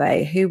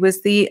survey who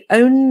was the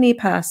only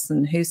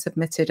person who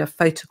submitted a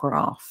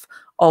photograph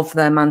of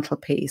their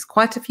mantelpiece.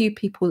 Quite a few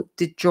people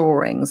did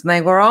drawings, and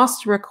they were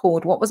asked to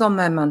record what was on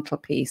their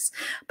mantelpiece,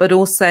 but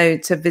also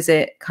to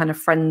visit kind of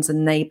friends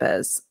and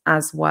neighbours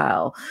as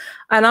well.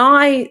 And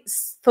I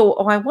thought,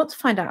 oh, I want to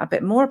find out a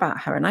bit more about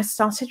her. And I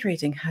started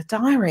reading her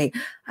diary,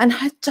 and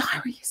her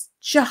diary is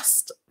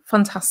just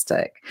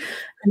fantastic.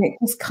 And it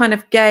just kind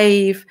of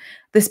gave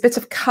this bit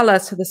of colour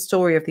to the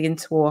story of the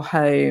interwar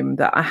home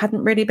that I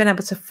hadn't really been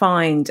able to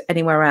find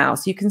anywhere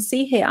else. You can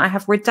see here I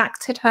have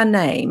redacted her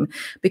name,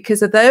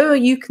 because although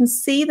you can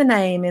see the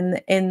name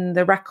in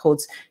the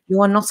records,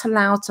 you are not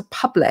allowed to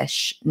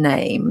publish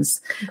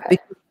names. Okay.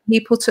 Because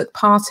people took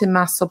part in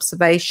mass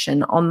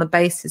observation on the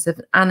basis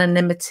of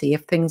anonymity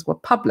if things were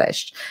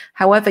published.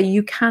 However,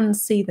 you can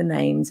see the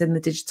names in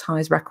the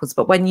digitized records,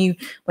 but when you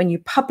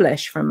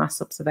publish from mass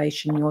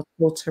observation, you're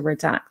told to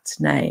redact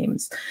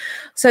names.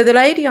 So the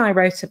lady I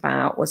wrote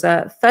about was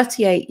a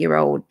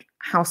 38-year-old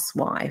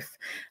housewife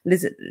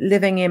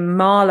living in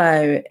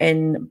Marlow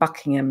in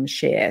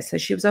Buckinghamshire. So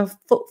she was a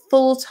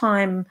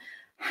full-time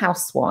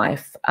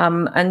housewife,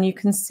 and you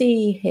can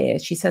see here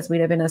she says, we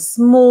live in a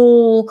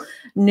small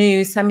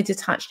new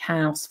semi-detached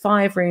house,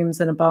 5 rooms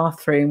and a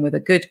bathroom with a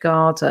good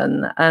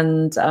garden.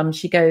 And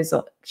she goes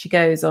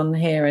on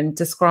here and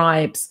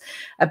describes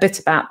a bit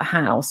about the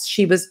house.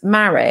 She was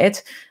married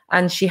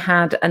and she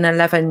had an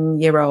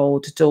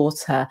 11-year-old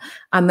daughter.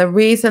 And the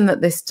reason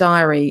that this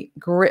diary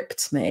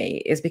gripped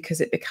me is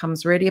because it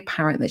becomes really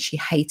apparent that she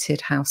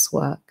hated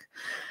housework.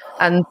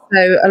 And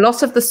so a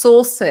lot of the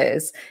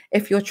sources,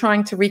 if you're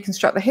trying to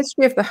reconstruct the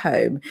history of the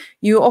home,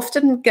 you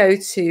often go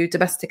to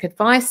domestic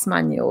advice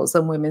manuals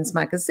and women's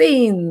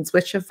magazines,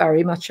 which are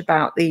very much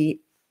about the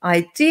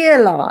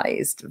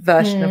idealized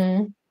version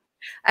of.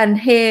 And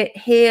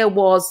here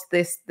was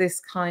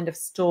this kind of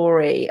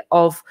story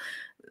of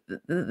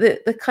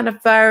the kind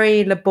of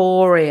very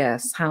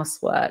laborious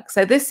housework.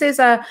 So this is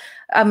a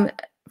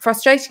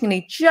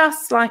frustratingly,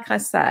 just like I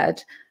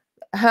said,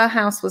 her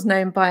house was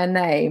known by a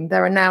name.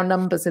 There are now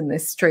numbers in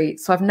this street,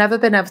 so I've never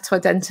been able to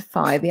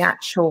identify the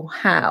actual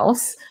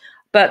house,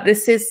 but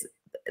this is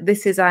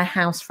a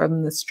house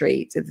from the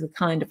street. It's the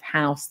kind of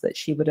house that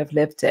she would have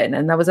lived in.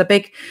 And there was a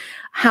big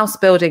house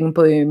building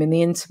boom in the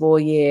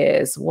interwar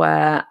years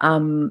where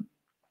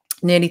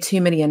nearly 2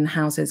 million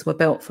houses were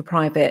built for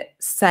private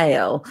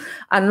sale,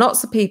 and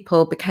lots of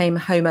people became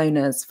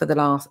homeowners for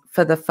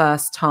the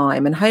first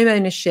time. And home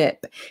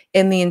ownership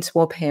in the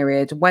interwar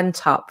period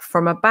went up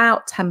from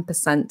about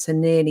 10% to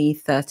nearly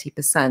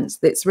 30%.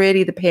 It's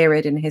really the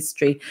period in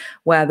history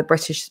where the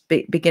British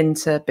begin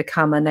to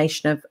become a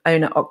nation of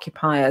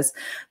owner-occupiers.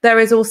 There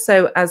is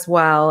also as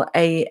well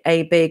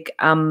a big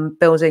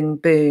building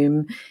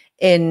boom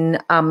in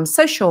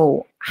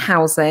social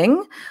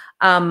housing.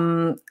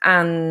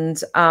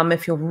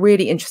 If you're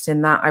really interested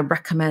in that, I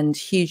recommend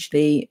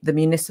hugely the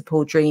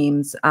Municipal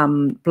Dreams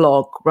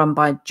blog run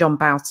by John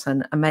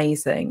Boughton.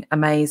 Amazing.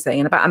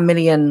 And about 1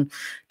 million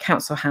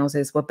council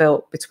houses were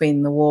built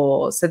between the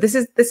wars. So this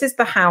is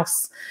the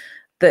house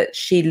that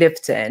she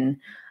lived in.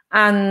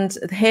 And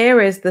here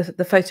is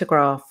the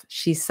photograph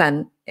she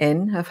sent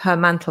in of her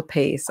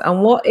mantelpiece.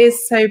 And what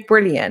is so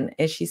brilliant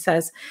is she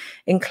says,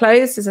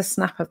 enclosed is a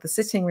snap of the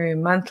sitting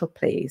room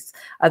mantelpiece.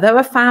 Although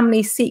a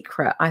family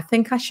secret, I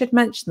think I should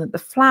mention that the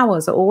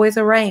flowers are always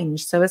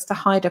arranged so as to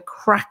hide a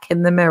crack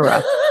in the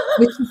mirror,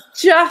 which is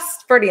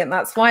just brilliant.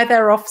 That's why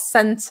they're off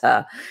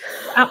center.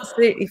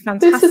 Absolutely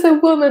fantastic. This is a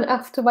woman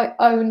after my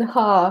own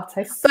heart,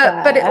 I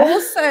swear. But it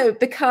also,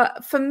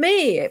 for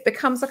me, it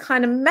becomes a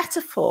kind of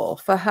metaphor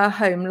for her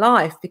home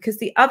life, because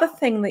the other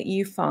thing that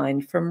you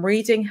find from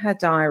reading her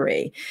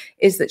diary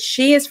is that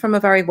she is from a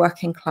very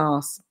working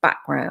class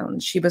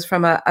background. She was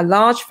from a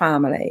large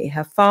family.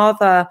 Her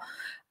father,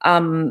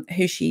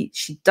 who she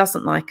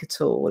doesn't like at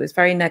all, is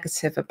very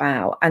negative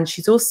about, and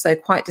she's also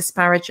quite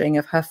disparaging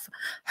of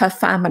her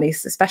family,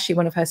 especially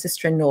one of her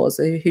sister-in-laws,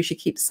 who she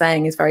keeps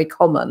saying is very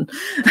common.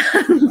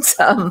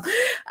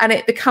 And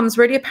it becomes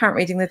really apparent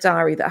reading the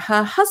diary that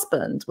her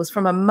husband was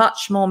from a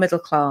much more middle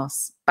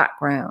class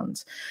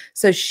background.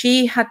 So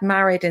she had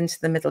married into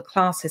the middle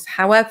classes.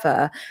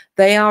 However,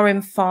 they are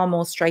in far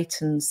more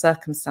straitened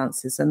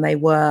circumstances than they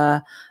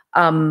were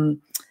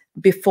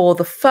before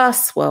the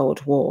First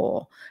World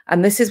War.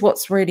 And this is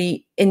what's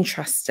really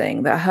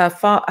interesting, that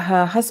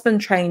her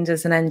husband trained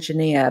as an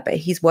engineer, but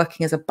he's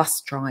working as a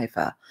bus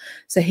driver.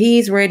 So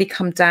he's really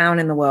come down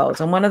in the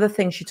world. And one of the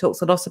things she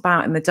talks a lot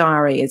about in the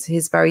diary is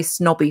his very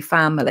snobby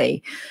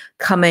family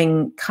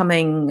coming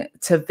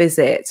to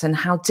visit, and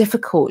how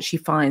difficult she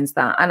finds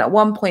that. And at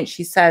one point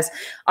she says,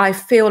 I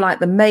feel like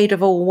the maid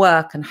of all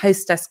work and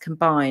hostess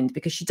combined,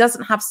 because she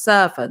doesn't have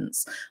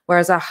servants,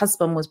 whereas her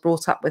husband was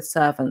brought up with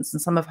servants,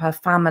 and some of her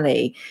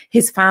family,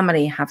 his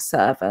family, have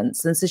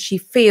servants. And so she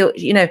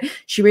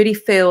really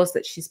feels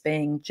that she's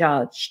being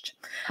judged.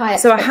 High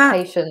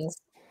expectations.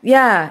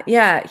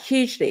 Yeah,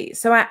 hugely.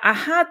 So I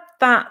had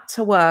that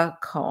to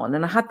work on,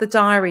 and I had the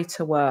diary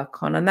to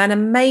work on. And then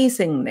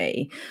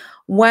amazingly,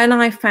 when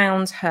I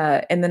found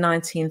her in the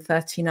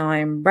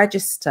 1939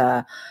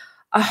 register,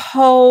 a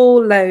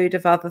whole load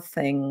of other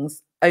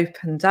things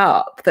opened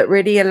up that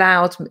really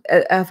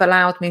have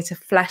allowed me to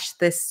flesh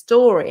this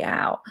story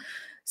out.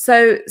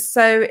 So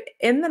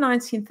in the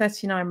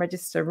 1939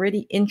 register,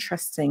 really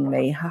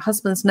interestingly, her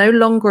husband's no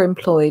longer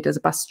employed as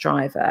a bus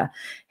driver.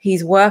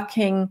 He's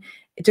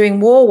doing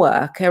war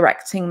work,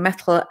 erecting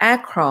metal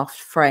aircraft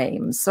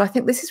frames. So I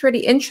think this is really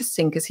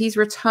interesting because he's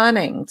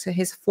returning to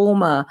his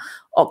former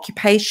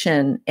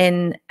occupation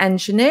in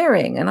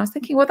engineering. And I was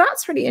thinking, well,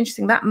 that's really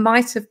interesting. That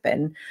might have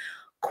been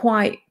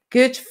quite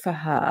good for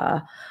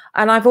her.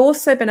 And I've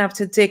also been able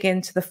to dig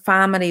into the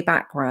family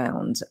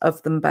background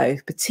of them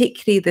both,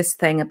 particularly this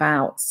thing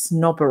about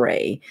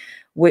snobbery,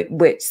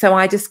 so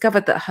I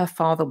discovered that her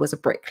father was a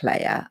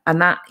bricklayer, and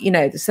that,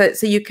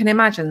 so you can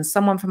imagine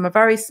someone from a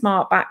very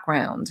smart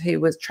background who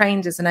was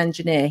trained as an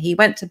engineer. He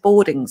went to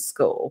boarding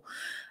school,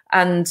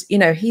 and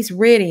he's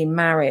really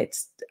married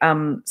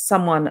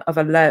someone of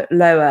a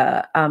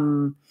lower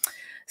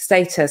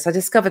status. I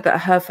discovered that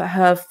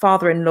her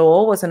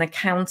father-in-law was an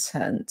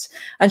accountant,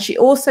 and she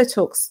also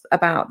talks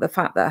about the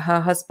fact that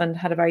her husband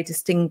had a very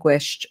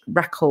distinguished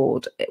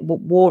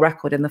war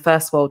record in the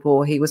First World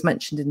War. He was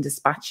mentioned in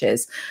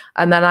dispatches,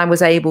 and then I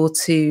was able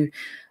to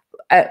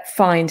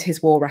find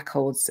his war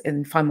records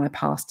in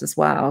Findmypast as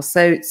well.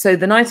 So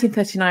the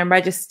 1939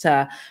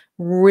 register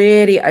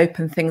really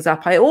opened things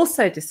up. I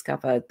also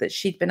discovered that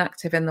she'd been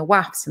active in the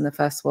WAFs in the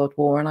First World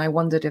War, and I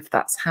wondered if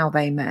that's how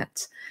they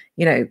met.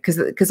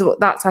 Because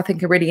that's, I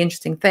think, a really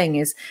interesting thing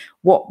is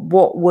what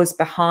was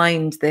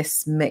behind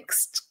this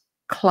mixed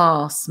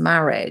class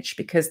marriage,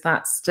 because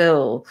that's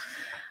still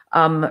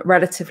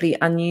relatively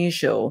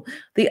unusual.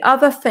 The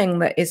other thing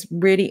that is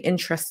really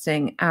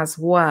interesting as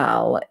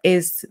well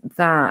is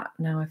that,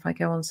 now if I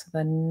go on to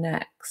the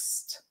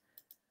next,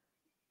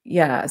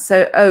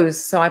 so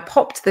I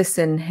popped this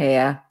in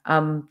here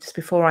just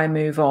before I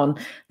move on.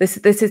 This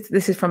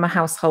is from a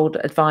household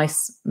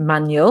advice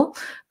manual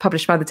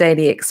published by the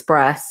Daily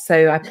Express.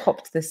 So I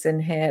popped this in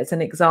here as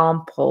an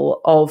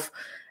example of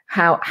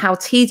how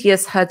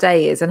tedious her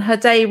day is, and her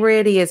day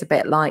really is a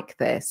bit like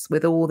this,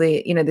 with all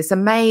the this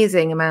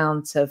amazing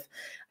amount of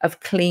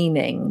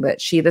cleaning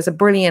that there's a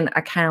brilliant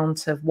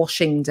account of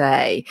washing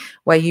day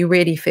where you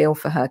really feel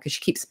for her, because she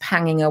keeps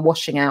hanging her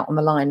washing out on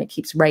the line. It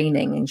keeps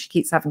raining and she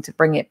keeps having to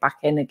bring it back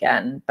in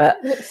again. But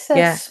it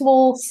says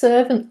small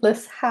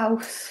servantless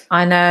house.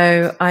 I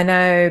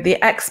know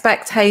the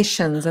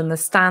expectations and the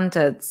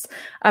standards.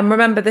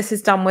 Remember, this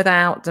is done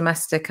without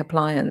domestic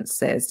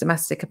appliances,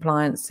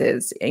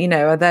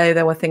 although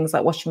there were things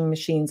like washing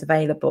machines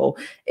available.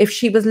 If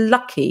she was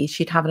lucky,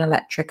 she'd have an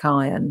electric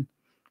iron.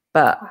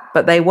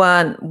 But they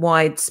weren't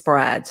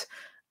widespread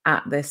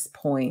at this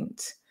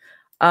point.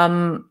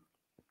 So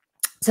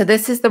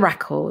this is the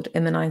record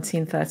in the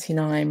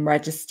 1939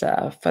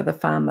 register for the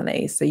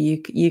family. So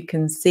you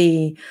can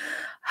see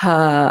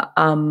her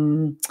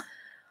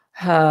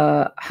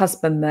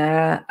husband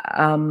there,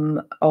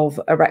 of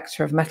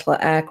erector of metal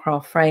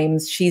aircraft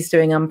frames. She's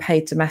doing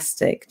unpaid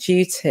domestic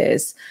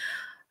duties.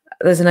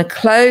 There's an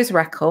enclosed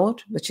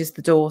record, which is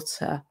the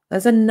daughter.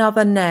 There's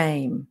another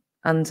name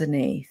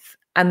underneath.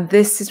 And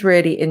this is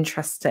really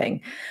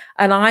interesting.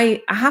 And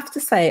I have to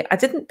say, I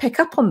didn't pick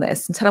up on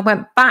this until I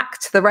went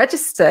back to the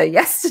register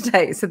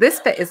yesterday. So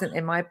this bit isn't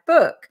in my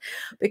book.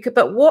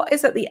 But what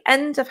is at the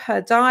end of her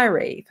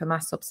diary for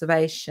mass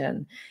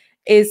observation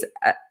is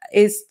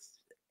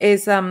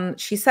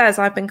she says,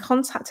 "I've been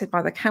contacted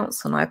by the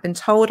council and I've been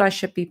told I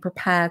should be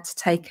prepared to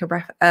take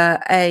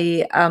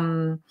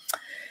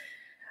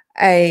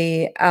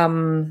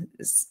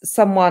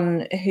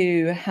someone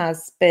who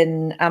has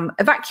been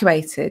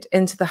evacuated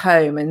into the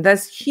home, and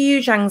there's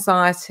huge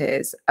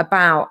anxieties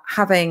about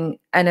having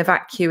an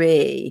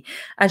evacuee,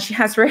 and she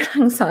has real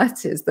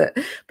anxieties that,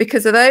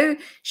 because although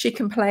she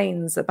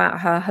complains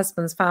about her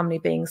husband's family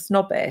being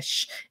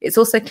snobbish, it's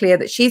also clear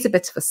that she's a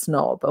bit of a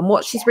snob, and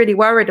what she's really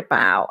worried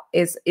about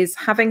is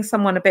having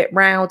someone a bit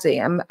rowdy,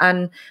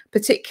 and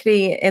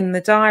particularly in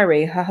the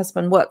diary, her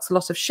husband works a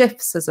lot of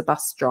shifts as a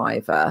bus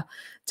driver,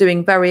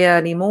 doing very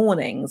early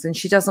mornings, and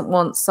she doesn't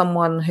want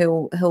someone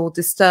who'll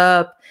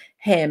disturb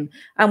him.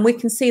 And we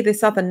can see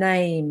this other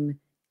name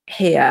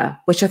here,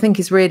 which I think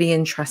is really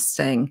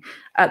interesting,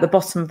 at the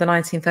bottom of the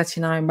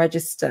 1939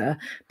 register,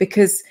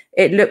 because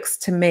it looks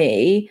to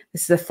me,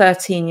 this is a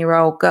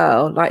 13-year-old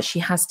girl, like she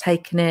has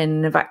taken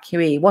in an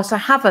evacuee. What I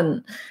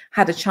haven't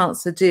had a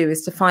chance to do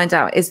is to find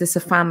out, is this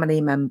a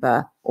family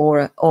member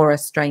or a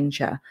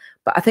stranger?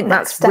 But I think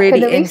that's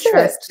really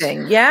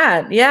interesting.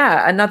 Yeah,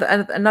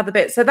 another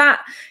bit. So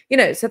that,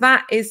 so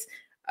that is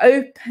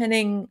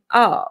opening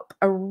up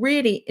a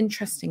really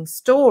interesting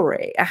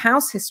story, a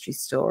house history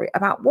story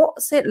about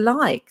what's it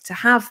like to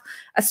have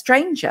a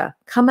stranger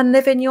come and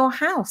live in your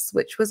house,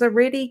 which was a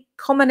really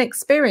common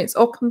experience.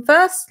 Or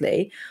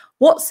conversely,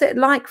 what's it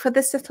like for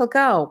this little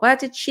girl? Where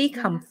did she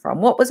come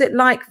from? What was it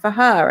like for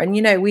her? And,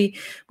 we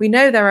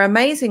know there are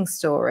amazing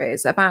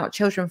stories about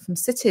children from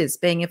cities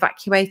being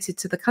evacuated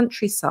to the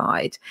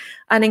countryside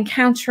and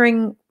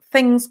encountering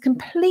things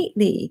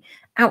completely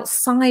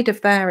outside of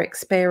their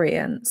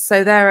experience.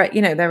 So there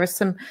are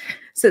some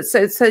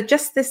So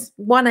just this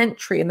one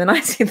entry in the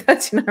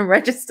 1939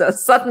 register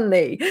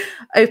suddenly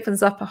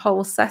opens up a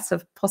whole set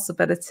of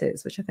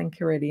possibilities, which I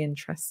think are really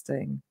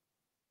interesting.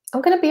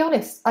 I'm going to be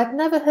honest, I've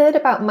never heard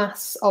about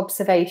mass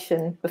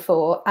observation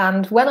before.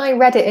 And when I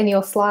read it in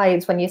your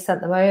slides, when you sent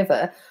them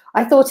over,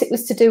 I thought it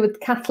was to do with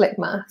Catholic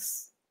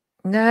mass.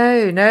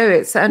 No,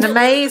 it's an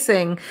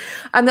amazing,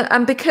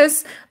 and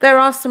because there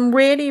are some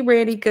really,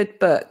 really good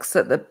books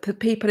that the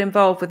people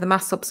involved with the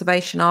Mass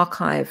Observation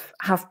Archive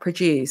have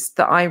produced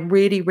that I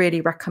really,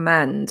 really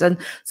recommend. And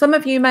some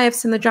of you may have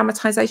seen the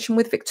dramatisation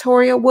with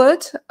Victoria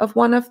Wood of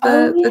one of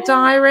the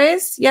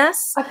diaries.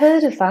 Yes, I've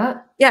heard of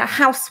that. Yeah,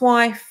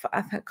 Housewife.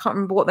 I can't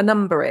remember what the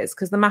number is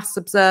because the Mass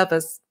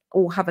Observers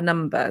all have a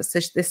number.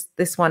 So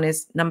this one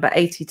is number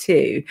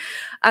 82.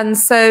 And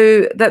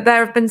so that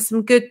there have been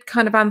some good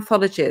kind of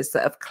anthologies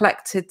that have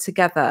collected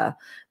together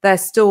their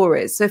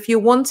stories. So if you're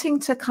wanting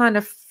to kind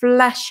of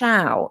flesh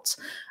out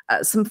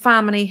some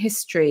family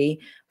history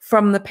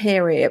from the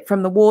period,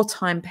 from the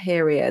wartime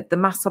period, the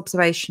mass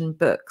observation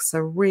books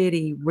are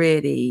really,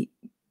 really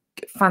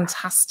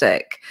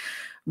fantastic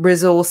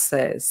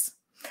resources.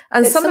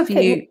 And some of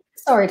you...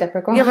 Sorry,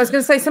 Deborah, go on. Yeah, I was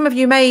going to say, some of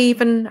you may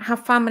even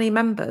have family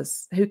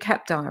members who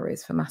kept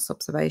diaries for mass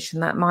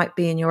observation. That might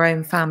be in your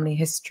own family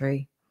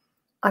history.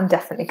 I'm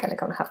definitely going to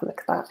go and have a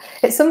look at that.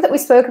 It's something that we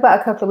spoke about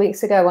a couple of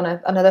weeks ago on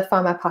another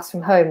Findmypast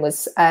from home,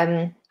 was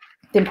the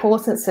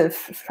importance of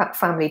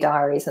family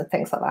diaries and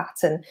things like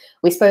that. And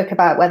we spoke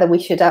about whether we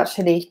should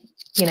actually,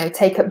 you know,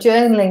 take up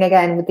journaling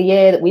again with the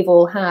year that we've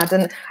all had.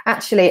 And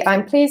actually,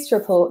 I'm pleased to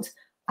report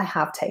I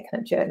have taken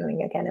up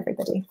journaling again,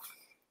 everybody.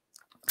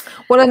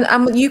 Well,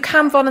 and you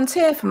can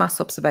volunteer for mass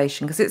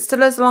observation because it's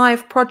still a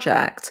live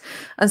project.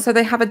 And so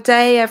they have a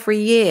day every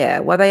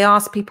year where they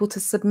ask people to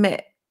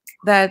submit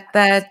their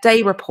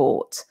day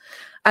report.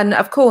 And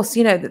of course,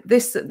 you know,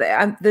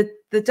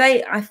 the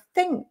day, I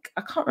think,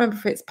 I can't remember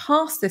if it's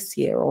past this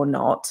year or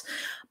not,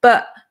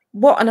 but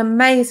what an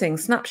amazing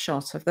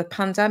snapshot of the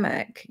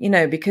pandemic, you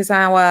know, because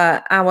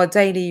our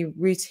daily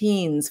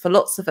routines for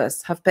lots of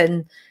us have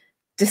been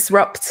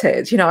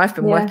disrupted. You know, I've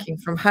been working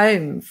from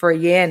home for a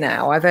year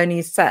now. I've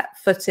only set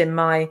foot in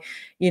my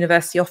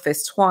university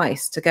office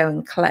twice to go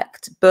and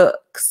collect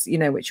books, you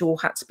know, which all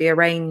had to be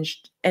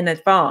arranged in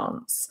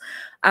advance.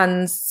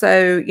 And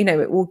so, you know,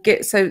 it will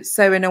get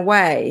so in a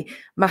way,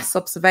 mass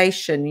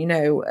observation, you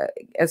know,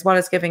 as well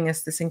as giving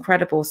us this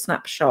incredible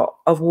snapshot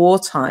of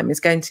wartime, is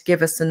going to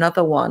give us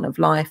another one of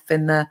life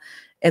in the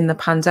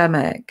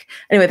pandemic.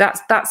 Anyway,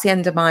 that's the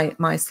end of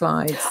my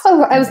slides.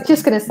 Oh, I was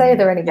just going to say, are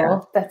there any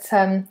more? But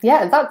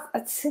yeah,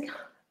 that's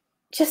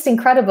just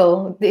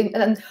incredible.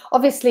 And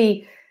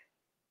obviously,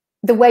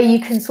 the way you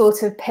can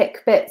sort of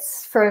pick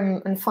bits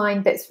from and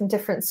find bits from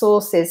different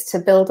sources to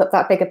build up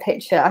that bigger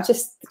picture, I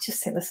just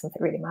think there's something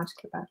really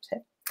magical about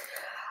it.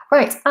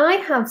 Right, I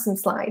have some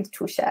slides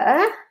to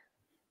share.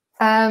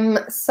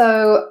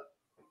 So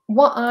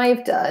what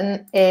I've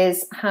done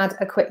is had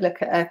a quick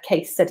look at a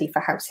case study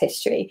for house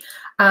history.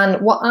 And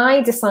what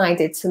I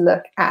decided to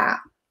look at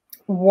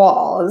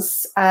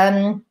was,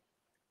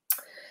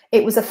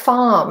 it was a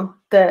farm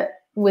that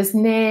was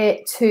near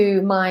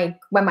to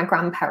where my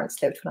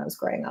grandparents lived when I was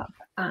growing up.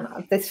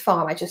 And this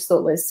farm I just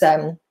thought was,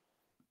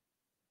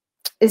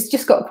 it's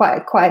just got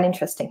quite an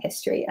interesting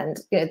history. And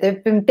you know, there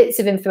have been bits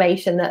of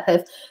information that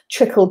have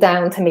trickled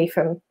down to me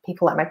from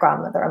people like my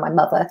grandmother and my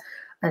mother,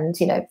 and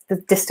you know, the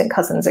distant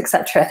cousins,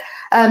 etc.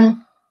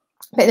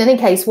 But in any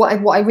case, what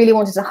I really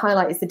wanted to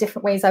highlight is the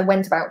different ways I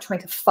went about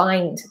trying to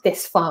find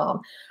this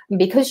farm. And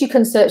because you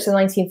can search the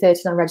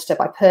 1939 register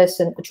by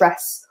person,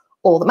 address,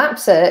 or the map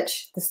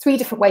search, there's 3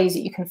 different ways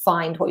that you can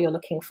find what you're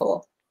looking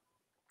for.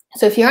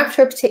 So if you're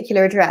after a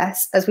particular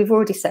address, as we've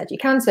already said, you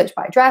can search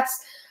by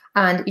address,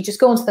 and you just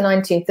go onto the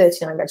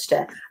 1939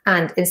 register,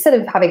 and instead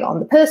of having it on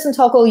the person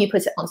toggle, you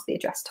put it onto the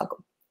address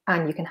toggle,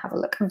 and you can have a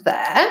look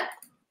there.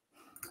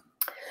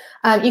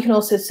 You can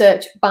also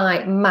search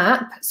by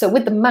map. So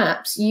with the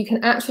maps, you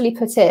can actually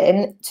put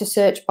in to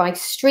search by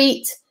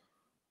street.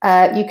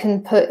 You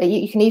can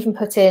even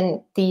put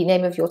in the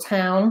name of your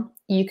town.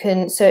 You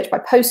can search by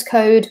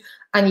postcode,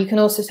 and you can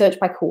also search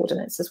by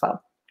coordinates as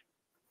well.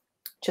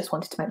 Just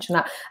wanted to mention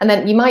that. And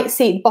then you might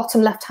see the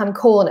bottom left-hand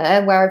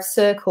corner where I've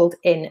circled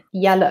in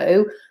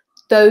yellow.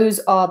 Those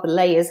are the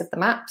layers of the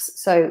maps.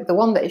 So the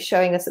one that is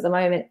showing us at the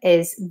moment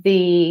is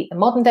the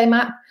modern day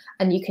map,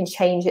 and you can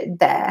change it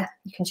there.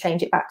 You can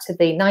change it back to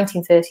the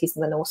 1930s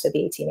and then also the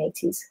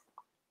 1880s.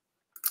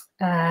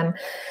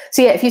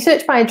 So yeah, if you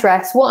search by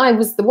address, the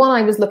one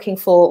I was looking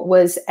for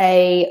was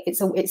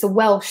it's a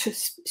Welsh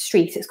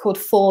street. It's called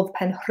Ffordd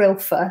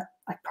Penrhylfa.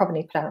 I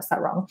probably pronounced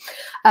that wrong.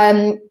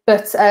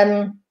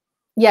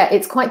 Yeah,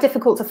 it's quite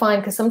difficult to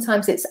find because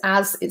sometimes it's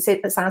as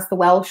the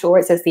Welsh or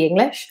it's as the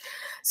English.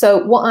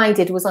 So what I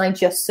did was I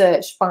just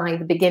searched by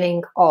the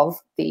beginning of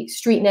the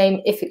street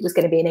name if it was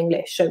going to be in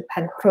English. So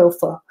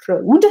Penrhylfa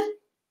Road.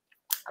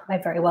 my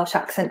very Welsh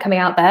accent coming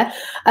out there.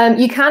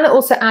 You can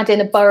also add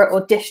in a borough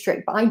or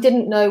district, but I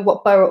didn't know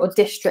what borough or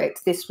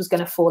district this was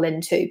going to fall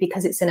into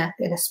because it's in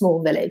a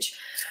small village.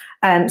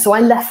 So I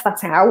left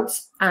that out,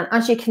 and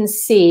as you can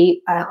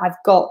see, I've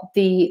got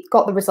the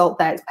result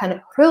there. It's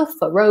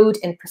Penrhylfa Road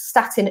in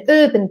Prestatyn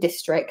Urban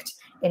District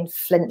in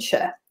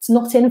Flintshire. It's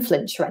not in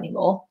Flintshire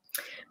anymore,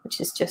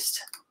 which is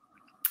just,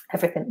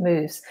 everything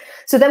moves.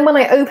 So then when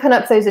I open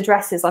up those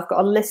addresses, I've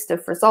got a list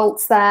of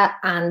results there,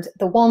 and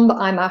the one that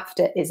I'm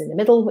after is in the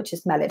middle, which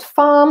is Melid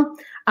Farm,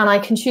 and I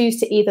can choose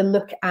to either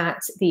look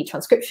at the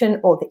transcription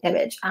or the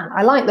image. And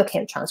I like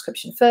looking at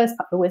transcription first,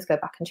 but I always go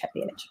back and check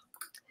the image.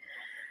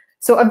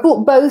 So I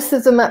brought both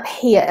of them up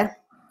here.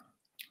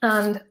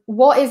 And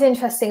what is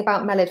interesting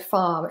about Melid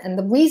Farm, and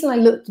the reason I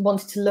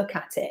wanted to look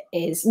at it,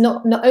 is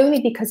not only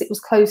because it was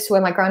close to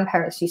where my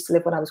grandparents used to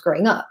live when I was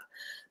growing up,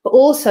 but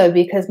also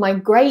because my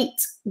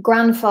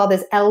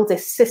great-grandfather's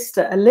eldest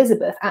sister,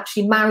 Elizabeth,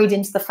 actually married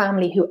into the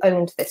family who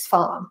owned this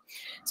farm.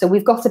 So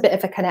we've got a bit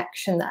of a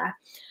connection there.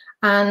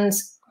 And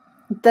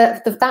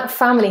that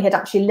family had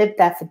actually lived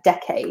there for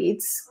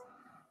decades.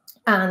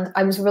 And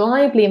I was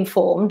reliably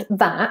informed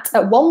that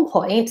at one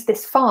point,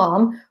 this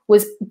farm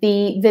was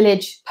the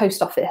village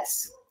post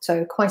office.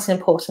 So quite an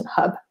important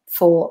hub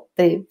for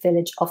the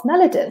village of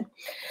Melidon.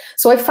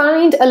 So I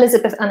find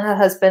Elizabeth and her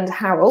husband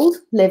Harold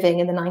living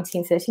in the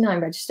 1939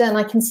 register, and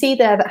I can see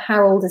there that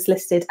Harold is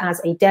listed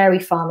as a dairy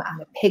farmer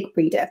and a pig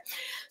breeder.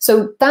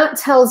 So that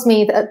tells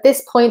me that at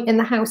this point in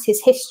the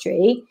house's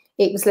history,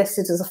 it was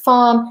listed as a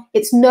farm.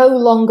 It's no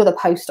longer the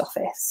post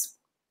office.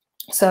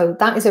 So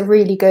that is a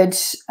really good,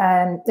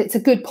 it's a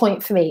good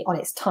point for me on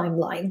its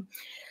timeline.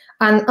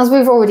 And as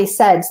we've already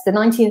said, the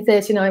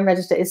 1939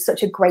 register is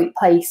such a great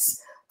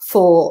place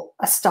for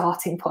a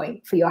starting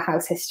point for your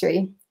house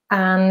history.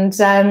 And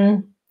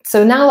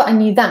so now that I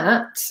knew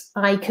that,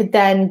 I could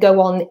then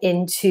go on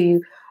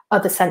into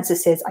other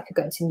censuses, I could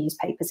go into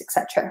newspapers,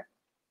 etc.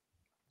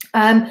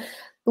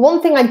 The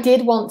one thing I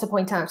did want to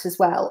point out as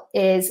well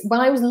is when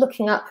I was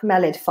looking up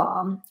Melid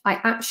Farm,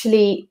 I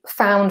actually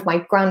found my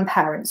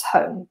grandparents'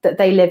 home that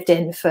they lived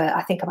in for,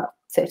 I think, about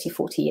 30,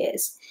 40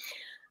 years.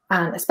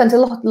 And I spent a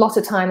lot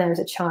of time there as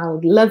a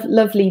child,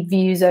 lovely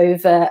views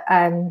over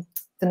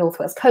the North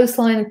Wales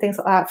coastline and things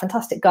like that,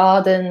 fantastic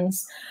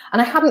gardens.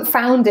 And I hadn't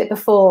found it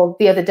before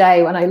the other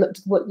day when I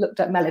looked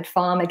at Melid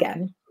Farm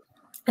again.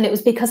 And it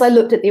was because I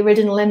looked at the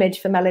original image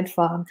for Melid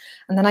Farm,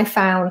 and then I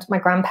found my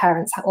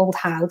grandparents' old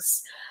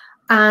house.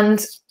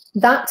 And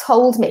that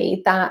told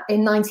me that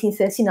in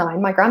 1939,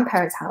 my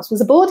grandparents' house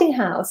was a boarding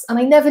house, and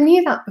I never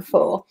knew that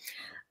before.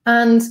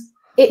 And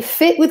it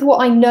fit with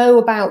what I know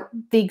about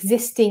the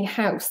existing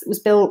house that was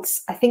built,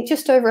 I think,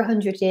 just over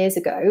 100 years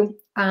ago.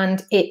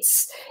 And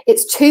it's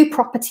two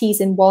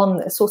properties in one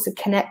that are sort of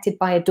connected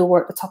by a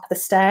door at the top of the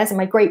stairs. And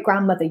my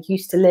great-grandmother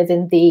used to live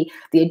in the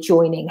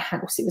adjoining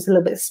house. It was a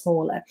little bit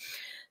smaller.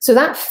 So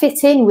that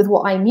fit in with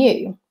what I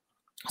knew.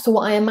 So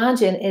what I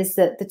imagine is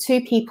that the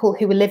two people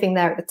who were living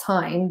there at the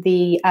time,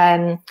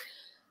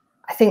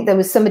 I think there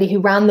was somebody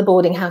who ran the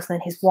boarding house and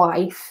then his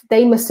wife,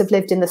 they must have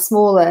lived in the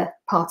smaller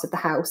part of the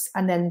house,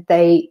 and then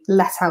they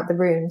let out the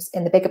rooms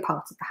in the bigger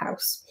part of the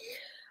house.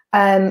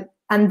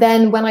 And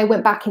then when I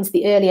went back into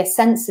the earlier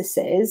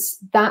censuses,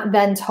 that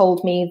then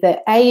told me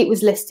that it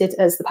was listed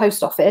as the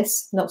post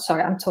office. Not,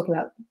 sorry, I'm talking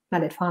about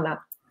Melid Farm now. I'm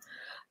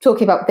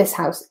talking about this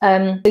house.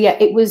 So yeah,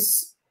 it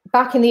was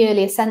back in the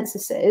earlier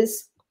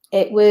censuses.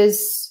 It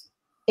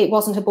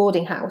wasn't a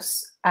boarding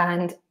house,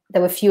 and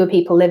there were fewer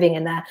people living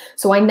in there.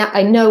 So I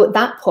know at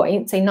that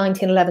point, say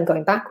 1911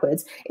 going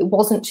backwards, it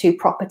wasn't two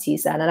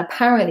properties then. And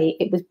apparently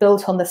it was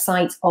built on the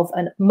site of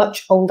a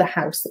much older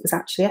house that was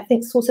actually, I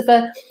think, sort of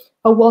a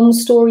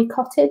one-story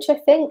cottage, I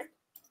think.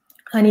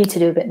 I need to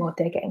do a bit more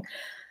digging.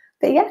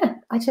 But yeah,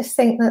 I just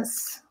think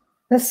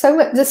there's so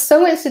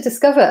much to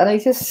discover. And I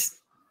just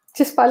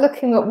by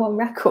looking at one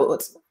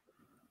record.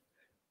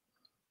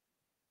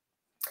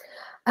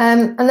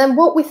 And then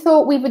what we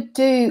thought we would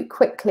do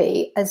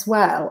quickly as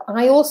well,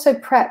 I also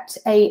prepped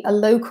a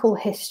local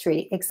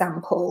history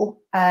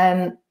example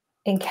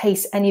in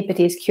case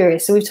anybody is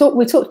curious. So we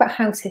talked about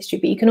house history,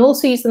 but you can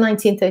also use the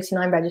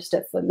 1939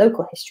 register for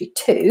local history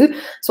too.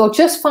 So I'll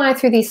just fire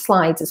through these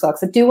slides as well,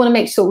 because I do want to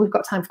make sure we've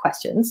got time for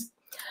questions.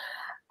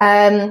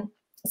 So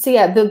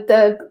yeah,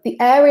 the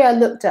area I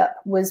looked up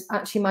was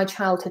actually my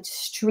childhood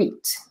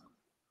street.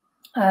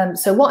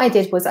 So what I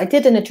did was I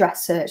did an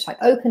address search. I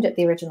opened up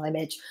the original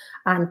image,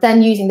 and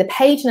then using the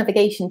page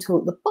navigation tool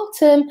at the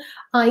bottom,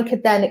 I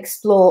could then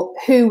explore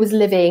who was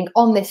living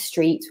on this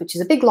street, which is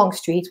a big long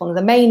street, one of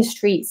the main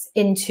streets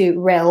into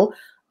Rhyl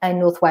in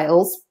North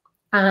Wales.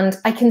 And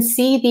I can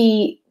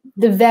see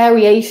the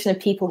variation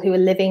of people who are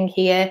living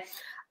here.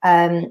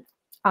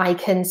 I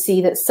can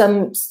see that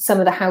some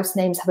of the house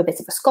names have a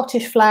bit of a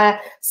Scottish flair.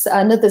 So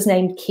another's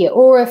named Kia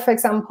Ora, for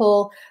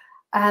example.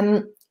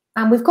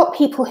 And we've got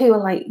people who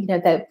are like, you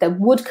know, they're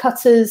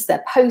woodcutters,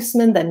 they're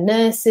postmen, they're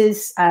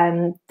nurses,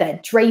 they're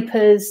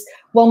drapers.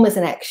 One was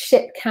an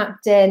ex-ship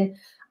captain.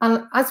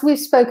 And as we've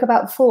spoke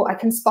about before, I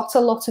can spot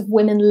a lot of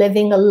women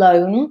living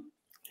alone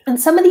And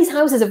some of these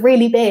houses are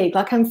really big.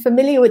 Like, I'm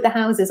familiar with the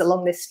houses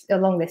along this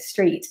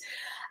street.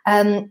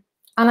 And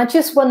I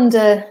just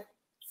wonder,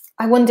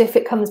 if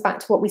it comes back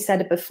to what we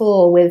said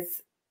before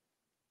with,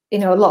 you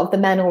know, a lot of the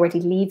men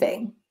already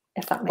leaving,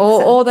 if that makes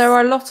sense. Or there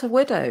are a lot of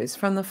widows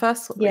from the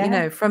first, Yeah. you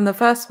know, from the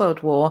First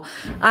World War,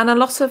 and a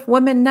lot of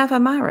women never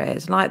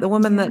married, like the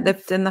woman that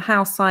lived in the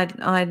house I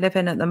live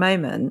in at the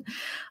moment.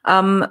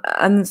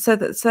 And so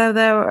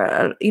there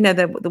are, you know,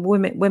 the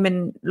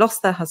women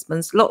lost their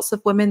husbands. Lots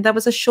of women. There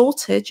was a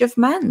shortage of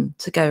men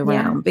to go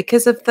around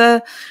because of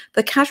the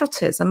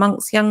casualties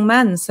amongst young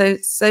men. So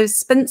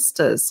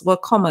spinsters were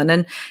common,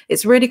 and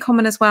it's really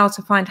common as well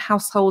to find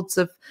households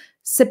of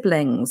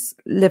siblings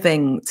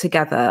living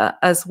together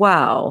as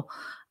well.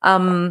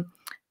 And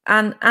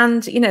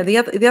you know,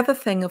 the other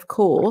thing, of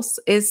course,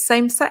 is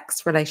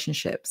same-sex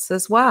relationships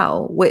as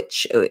well,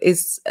 which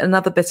is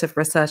another bit of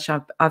research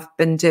I've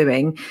been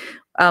doing,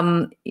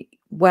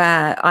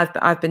 where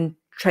I've been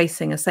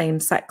tracing a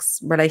same-sex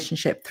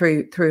relationship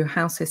through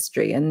house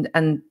history,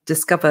 and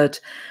discovered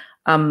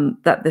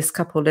that this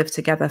couple lived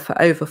together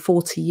for over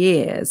 40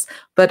 years.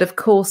 But of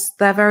course,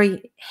 they're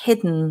very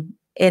hidden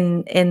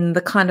in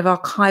the kind of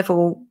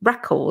archival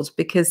records,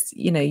 because,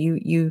 you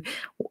know,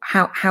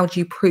 how do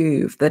you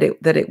prove that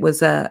it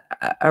was a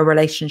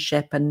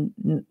relationship and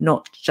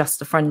not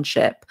just a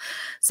friendship?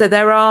 So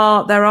there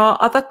are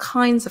other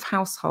kinds of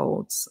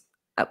households,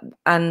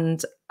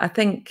 and I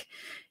think,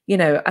 you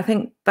know, I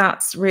think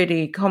that's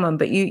really common.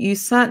 But you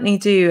certainly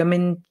do. I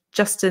mean,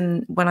 just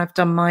when I've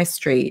done my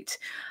street,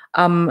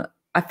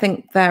 I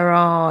think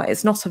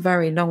it's not a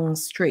very long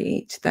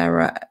street. There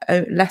are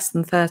less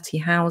than 30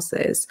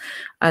 houses.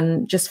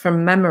 And just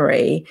from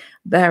memory,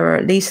 there are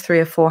at least 3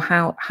 or 4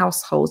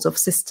 households of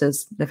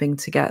sisters living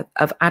together,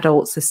 of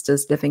adult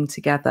sisters living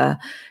together,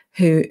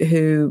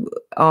 who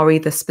are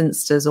either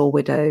spinsters or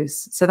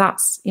widows. So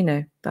that's, you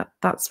know,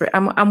 that's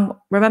and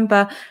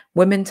remember,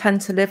 women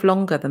tend to live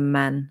longer than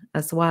men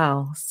as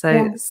well.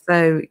 So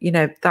you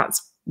know,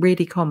 that's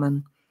really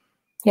common.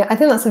 Yeah, I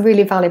think that's a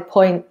really valid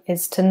point,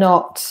 is to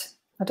not,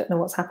 I don't know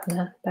what's happened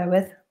there, bear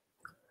with.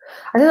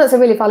 I think that's a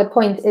really valid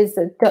point, is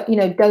that, you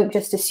know, don't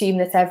just assume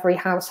that every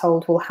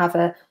household will have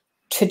a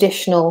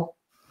traditional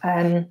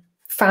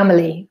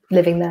family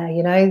living there,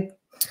 you know.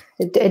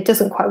 It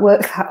doesn't quite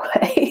work that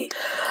way.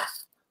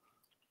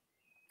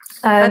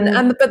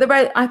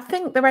 But I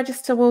think the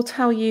register will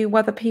tell you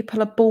whether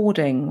people are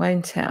boarding,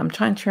 won't it? I'm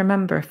trying to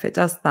remember if it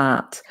does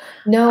that.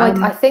 No,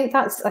 I think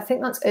that's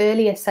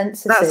earlier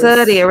censuses. That's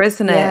earlier,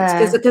 isn't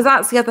it? Because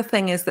that's the other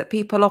thing, is that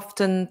people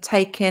often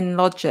take in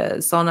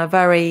lodgers on a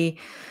very,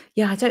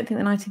 I don't think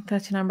the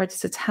 1939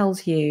 register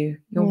tells you.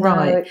 You're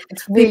right.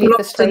 It's really people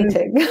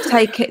frustrating.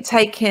 Often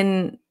take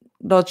in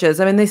lodgers.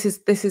 I mean, this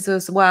is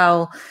as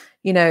well.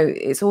 You know,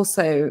 it's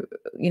also,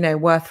 you know,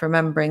 worth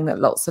remembering that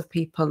lots of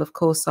people, of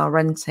course, are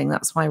renting.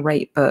 That's why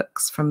rate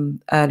books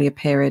from earlier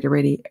period are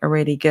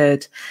really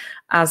good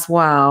as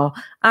well.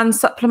 And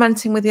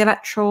supplementing with the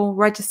electoral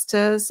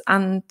registers,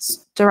 and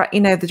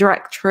the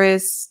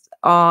directories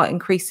are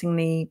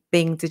increasingly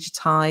being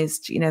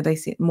digitized. You know, they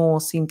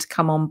seem to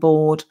come on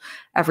board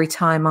every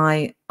time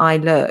I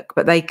look,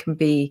 but they can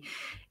be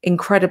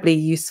incredibly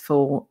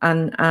useful,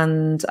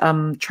 and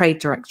trade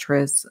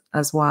directories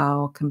as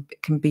well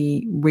can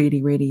be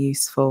really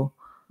useful.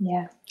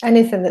 Yeah,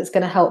 anything that's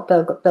going to help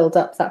build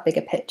up that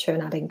bigger picture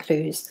and adding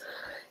clues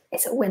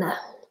is a winner.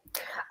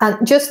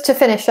 And just to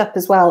finish up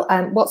as well,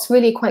 what's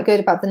really quite good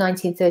about the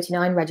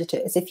 1939 register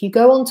is if you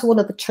go onto one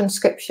of the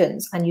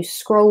transcriptions and you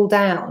scroll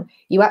down,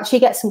 you actually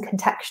get some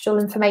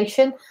contextual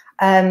information.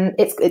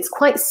 It's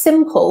quite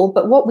simple,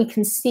 but what we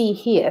can see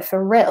here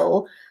for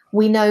real,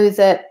 we know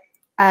that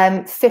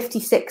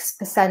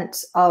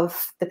 56%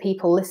 of the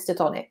people listed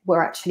on it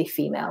were actually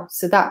female.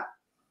 So that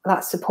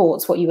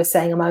supports what you were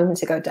saying a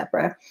moment ago,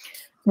 Deborah.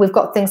 We've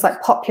got things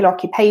like popular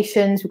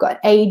occupations, we've got an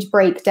age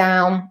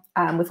breakdown,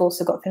 and we've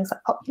also got things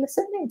like popular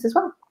surnames as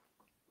well.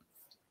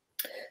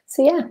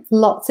 So yeah,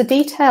 lots of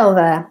detail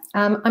there.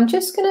 I'm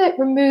just going to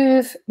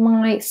remove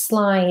my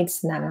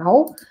slides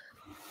now.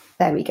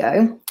 There we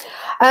go.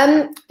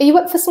 Are you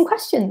up for some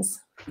questions?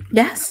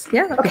 Yes,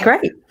 yeah, that'd be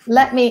great.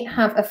 Let me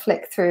have a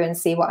flick through and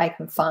see what I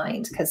can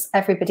find, because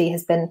everybody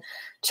has been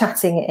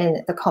chatting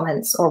in the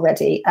comments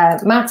already.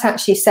 Matt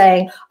actually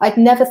saying, I'd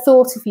never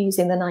thought of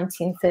using the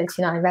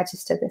 1939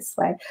 register this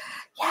way.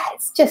 Yeah,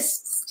 it's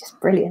just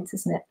brilliant,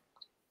 isn't it?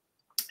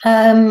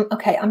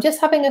 Okay, I'm just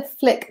having a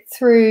flick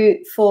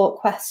through for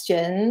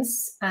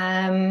questions.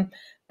 Bear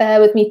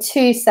with me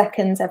 2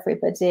 seconds,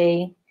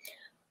 everybody.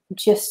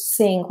 Just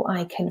seeing what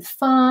I can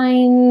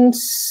find.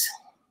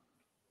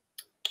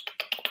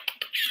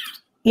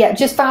 Yeah,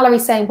 just Valerie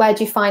saying, where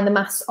do you find the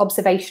mass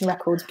observation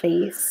records,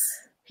 please?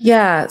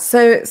 Yeah,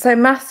 so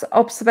mass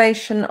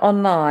observation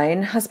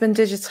online has been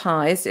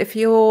digitized. If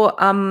you're,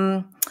 I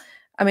mean,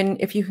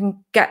 if you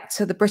can get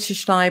to the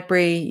British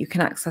Library, you can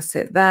access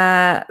it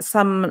there.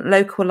 Some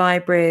local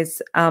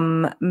libraries,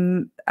 your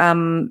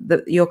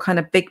kind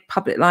of big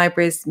public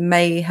libraries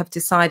may have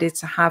decided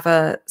to have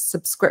a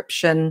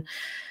subscription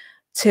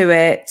to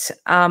it.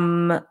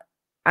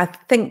 I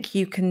think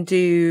you can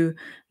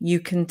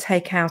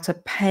take out a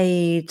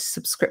paid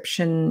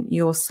subscription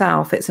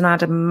yourself. It's an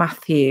Adam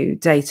Matthew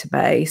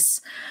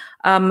database.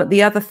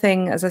 The other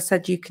thing, as I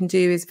said, you can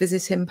do is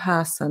visit in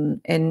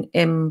person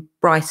in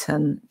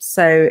Brighton.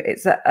 So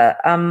it's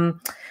the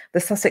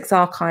Sussex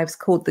Archives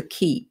called the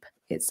Keep.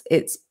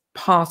 It's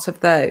part of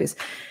those.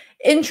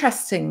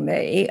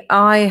 Interestingly,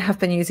 I have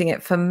been using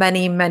it for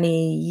many,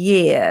 many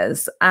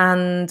years,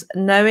 and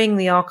knowing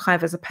the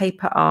archive as a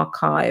paper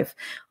archive,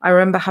 I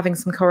remember having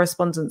some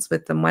correspondence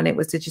with them when it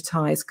was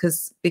digitized,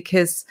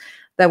 because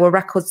there were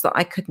records that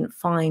I couldn't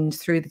find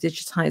through the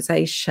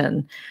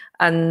digitization,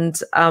 and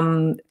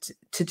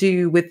to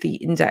do with the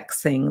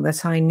indexing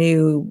that I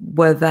knew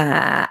were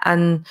there.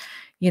 And,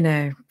 you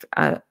know,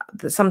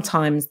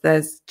 sometimes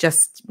there's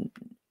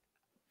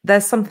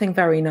something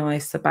very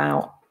nice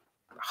about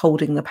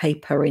holding the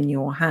paper in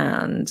your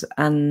hand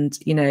and,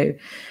 you know,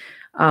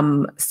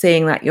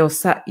 seeing that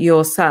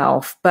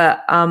yourself.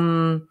 But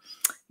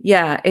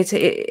yeah,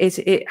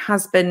 it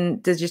has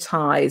been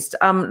digitized.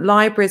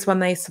 Libraries, when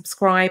they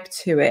subscribe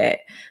to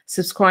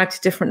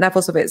different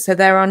levels of it. So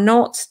there are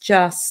not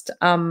just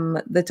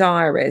the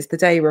diaries, the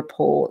day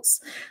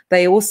reports.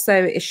 They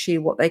also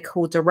issue what they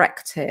call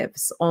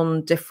directives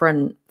on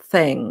different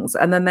things,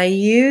 and then they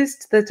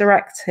used the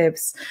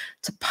directives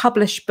to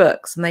publish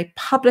books, and they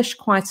publish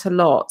quite a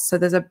lot. So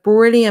there's a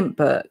brilliant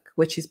book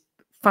which is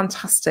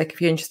fantastic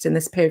if you're interested in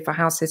this period for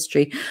house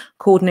history,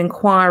 called An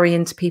Inquiry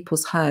into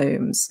People's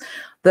Homes,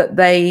 that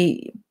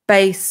they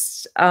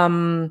based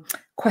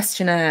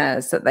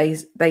questionnaires that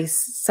they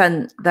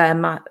sent their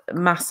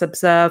mass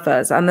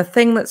observers. And the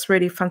thing that's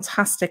really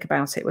fantastic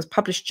about it was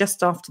published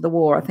just after the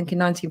war, I think in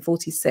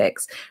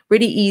 1946.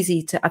 Really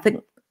easy to, I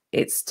think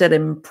it's still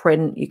in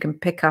print. You can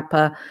pick up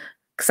a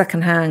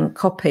secondhand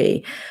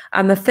copy.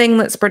 And the thing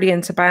that's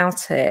brilliant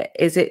about it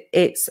is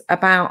it's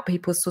about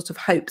people's sort of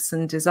hopes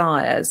and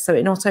desires. So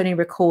it not only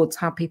records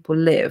how people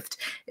lived,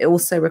 it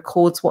also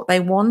records what they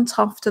want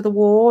after the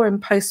war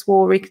and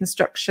post-war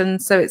reconstruction.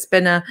 So it's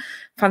been a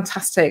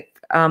fantastic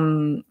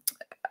thing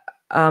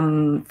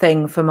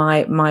for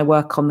my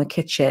work on the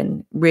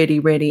kitchen. Really,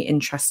 really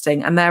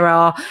interesting. And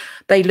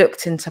they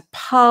looked into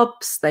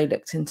pubs, they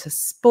looked into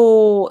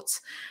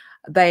sport,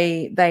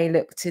 they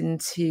looked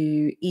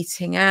into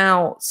eating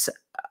out,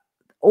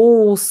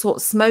 all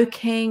sorts,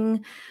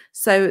 smoking.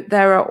 So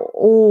there are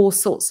all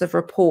sorts of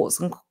reports,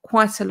 and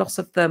quite a lot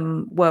of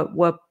them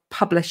were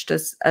published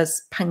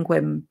as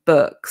Penguin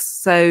books.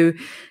 So,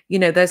 you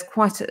know, there's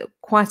quite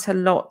a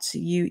lot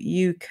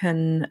you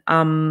can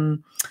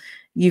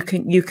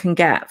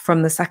get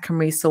from the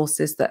secondary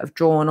sources that have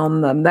drawn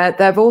on them.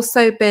 There've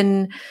also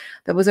been,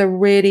 there was a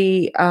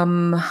really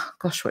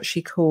gosh, what's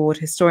she called,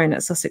 historian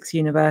at Sussex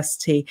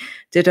University,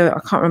 I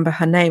can't remember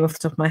her name off the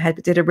top of my head,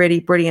 but did a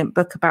really brilliant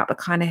book about the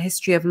kind of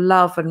history of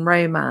love and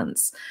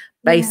romance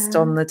based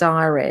on the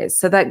diaries.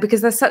 So that,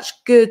 because they're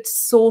such good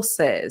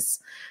sources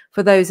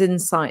for those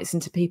insights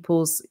into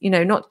people's, you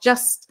know, not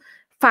just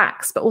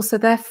facts, but also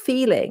their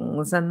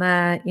feelings and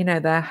their, you know,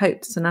 their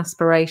hopes and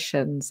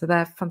aspirations. So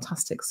they're a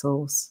fantastic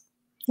source.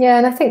 Yeah,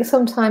 and I think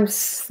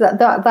sometimes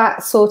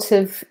that sort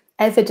of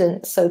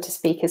evidence, so to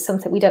speak, is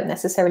something we don't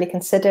necessarily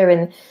consider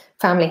in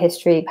family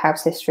history,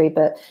 house history,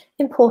 but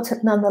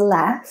important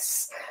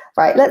nonetheless.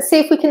 Right, let's see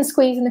if we can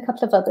squeeze in a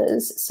couple of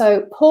others.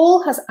 So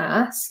Paul has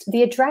asked,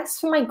 the address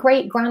for my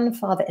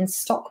great-grandfather in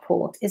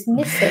Stockport is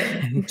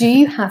missing. Do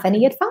you have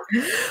any advice?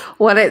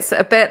 Well, it's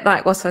a bit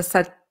like what I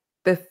said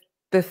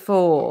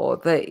before,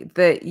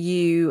 that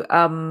you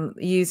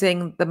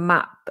using the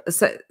map,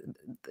 so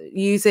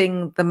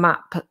using the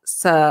map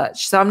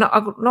search. So I'm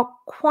not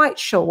quite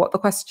sure what the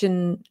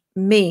question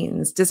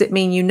means. Does it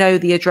mean you know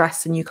the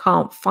address and you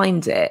can't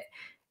find it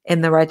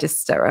in the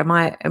register?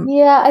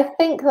 Yeah, I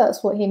think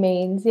that's what he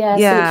means.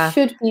 Yeah,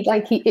 so it should be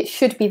like it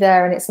should be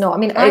there, and it's not. I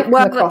mean,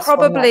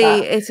 probably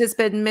it has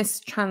been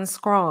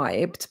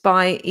mistranscribed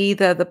by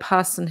either the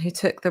person who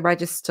took the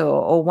register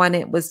or when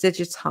it was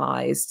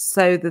digitized.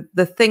 So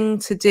the thing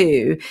to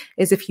do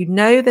is, if you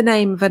know the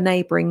name of a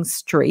neighboring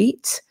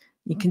street,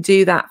 you can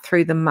do that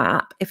through the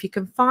map. If you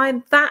can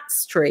find that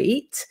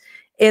street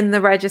in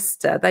the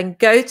register, then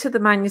go to the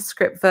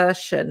manuscript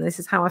version. This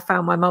is how I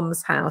found my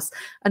mum's house,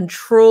 and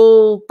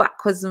trawl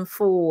backwards and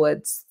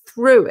forwards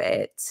through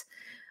it.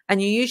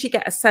 And you usually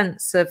get a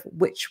sense of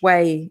which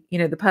way, you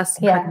know, the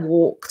person had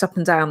walked up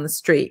and down the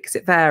street, because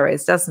it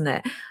varies, doesn't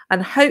it?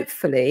 And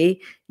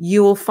hopefully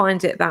you'll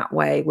find it that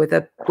way with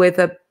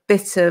a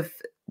bit of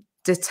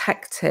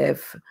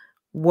detective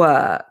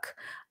work.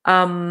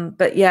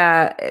 But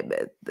yeah,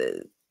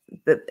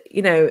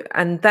 you know,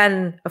 and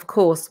then of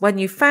course, when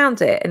you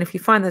found it, and if you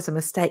find there's a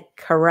mistake,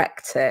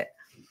 correct it,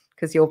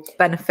 because you'll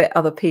benefit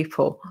other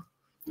people.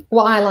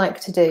 What I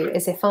like to do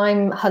is, if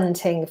I'm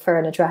hunting for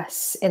an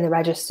address in the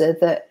register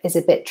that is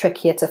a bit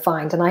trickier to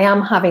find, and I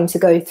am having to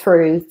go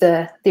through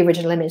the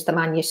original image, the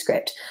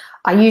manuscript,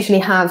 I usually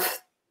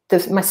have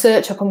my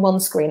search up on one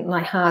screen, and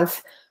I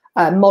have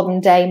a modern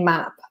day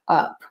map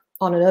up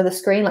on another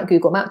screen, like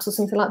Google Maps or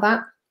something like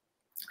that,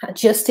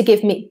 just to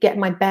get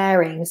my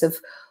bearings of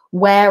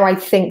where I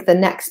think the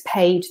next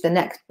page, the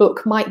next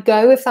book might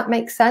go, if that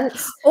makes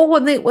sense. Oh, well,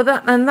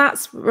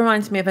 that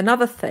reminds me of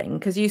another thing,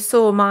 because you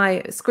saw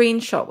my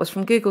screenshot was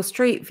from Google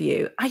Street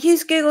View. I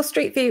use Google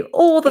Street View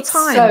all the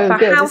time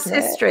for house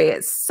history.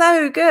 It's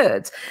so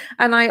good.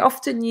 And I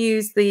often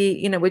use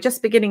we're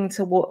just beginning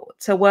to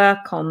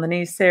work on the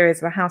new series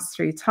of A House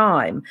Through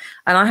Time,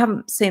 and I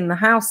haven't seen the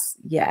house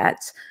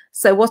yet.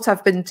 So what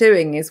I've been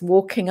doing is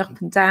walking up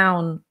and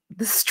down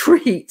the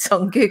street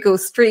on Google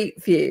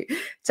Street View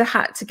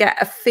to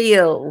get a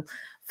feel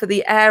for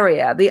the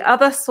area. The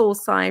other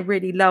source I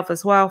really love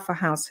as well for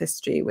house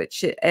history,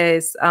 which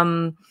is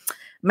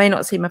may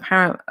not seem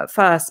apparent at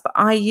first, but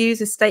I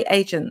use estate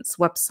agents'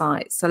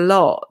 websites a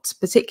lot,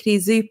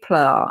 particularly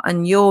Zoopla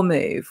and Your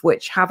Move,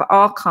 which have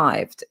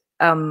archived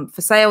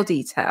for sale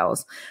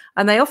details,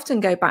 and they often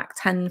go back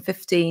 10,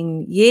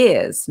 15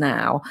 years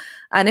now.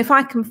 And if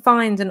I can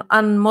find an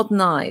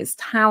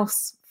unmodernized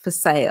house for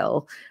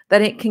sale,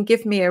 then it can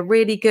give me a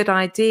really good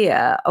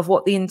idea of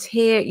what the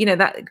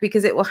interior,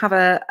 because it will have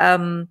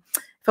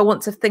if I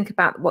want to think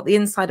about what the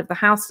inside of the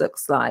house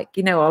looks like,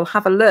 I'll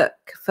have a look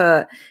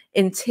for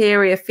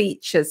interior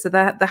features. So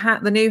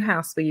the new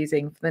house we're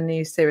using for the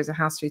new series of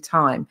House Through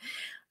Time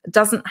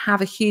doesn't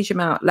have a huge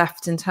amount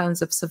left in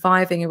terms of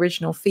surviving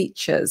original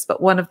features, but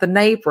one of the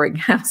neighbouring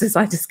houses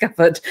I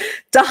discovered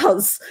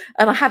does.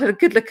 And I had a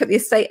good look at the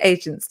estate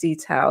agent's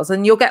details,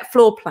 and you'll get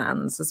floor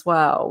plans as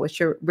well, which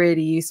are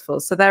really useful.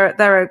 So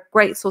they're a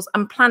great source,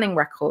 and planning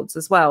records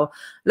as well,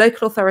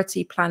 local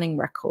authority planning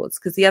records,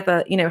 because the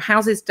other,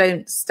 houses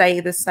don't stay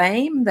the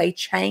same, they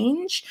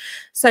change.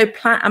 So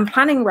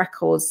planning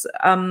records,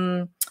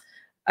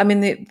 I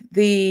mean,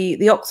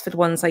 the Oxford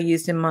ones I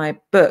used in my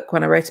book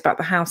when I wrote about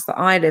the house that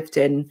I lived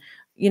in,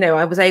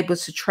 I was able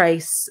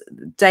to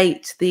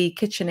date the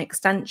kitchen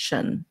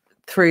extension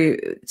through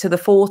to the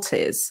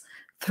 40s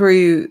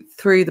through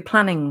the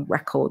planning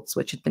records,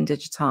 which had been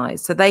digitized.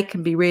 So they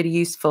can be really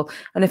useful.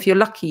 And if you're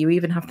lucky, you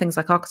even have things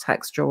like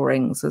architect's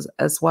drawings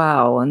as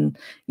well. And,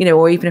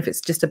 or even if it's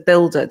just a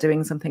builder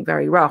doing something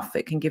very rough,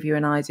 it can give you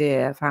an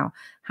idea of how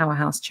a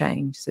house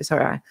changed. So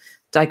sorry, I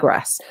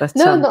digress, but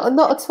no,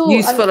 not at all.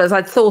 Useful as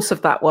I'd thought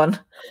of that one.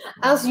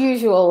 As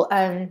usual,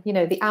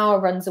 the hour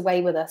runs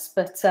away with us,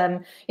 but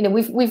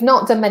we've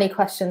not done many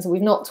questions.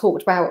 We've not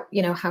talked about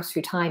House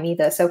Through Time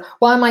either. So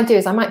what I might do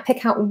is I might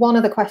pick out one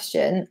other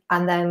question,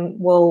 and then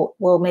we'll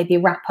maybe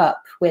wrap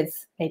up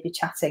with maybe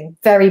chatting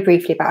very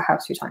briefly about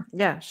House Through Time.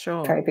 Yeah,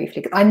 sure. Very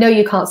briefly. I know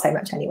you can't say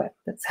much anyway.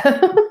 But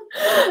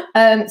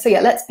so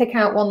yeah, let's pick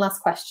out one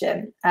last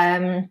question.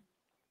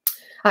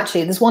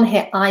 Actually, there's one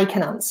here I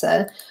can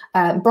answer.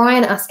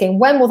 Brian asking,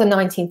 when will the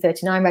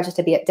 1939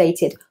 register be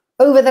updated?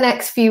 Over the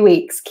next few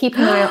weeks. Keep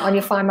an eye out on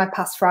your Find My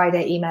Past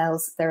Friday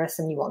emails. There are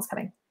some new ones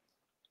coming.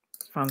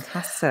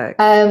 Fantastic.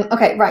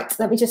 Okay, right.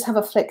 Let me just have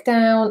a flick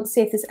down,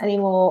 see if there's any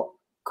more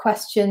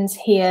questions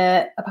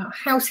here about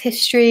house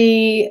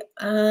history.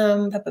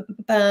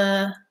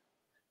 Actually,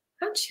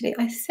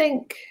 I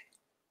think...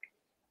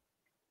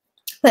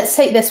 Let's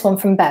take this one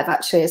from Bev,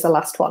 actually, as the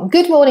last one.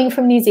 Good morning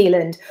from New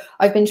Zealand.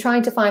 I've been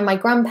trying to find my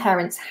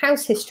grandparents'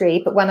 house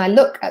history, but when I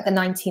look at the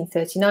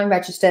 1939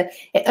 register,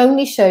 it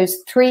only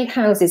shows 3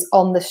 houses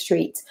on the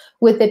street.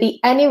 Would there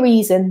be any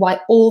reason why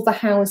all the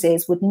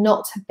houses would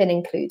not have been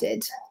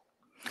included?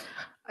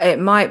 It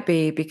might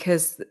be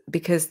because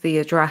the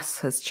address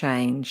has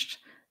changed.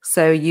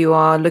 So you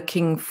are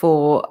looking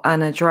for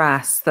an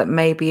address that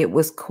maybe it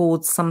was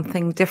called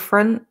something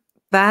different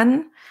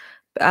then.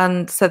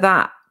 And so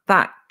that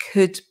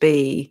could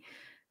be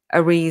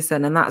a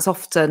reason, and that's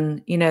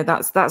often,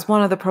 that's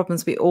one of the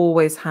problems we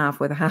always have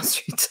with A House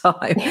Through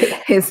Time.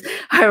 Is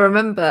I can't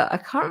remember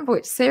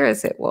which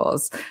series it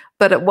was,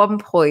 but at one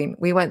point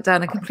we went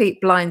down a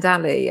complete blind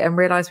alley and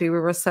realized we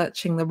were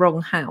researching the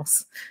wrong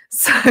house.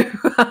 So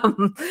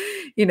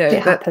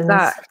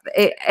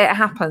it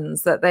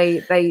happens that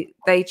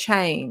they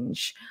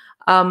change.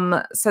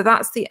 So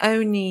that's the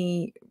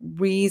only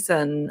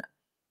reason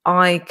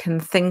I can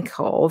think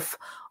of.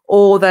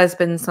 Or there's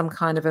been some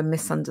kind of a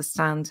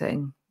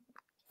misunderstanding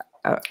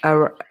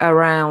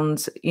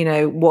around,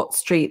 what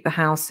street the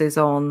house is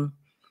on,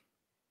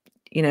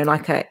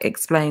 like I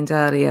explained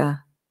earlier.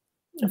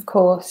 Of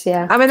course,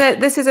 yeah. I mean,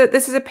 this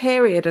is a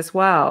period as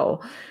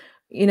well,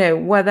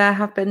 where there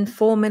have been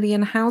 4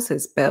 million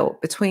houses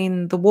built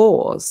between the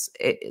wars.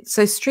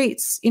 So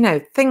streets,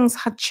 things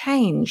had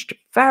changed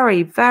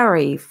very,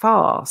 very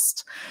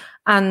fast,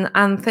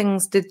 and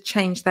things did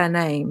change their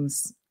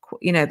names.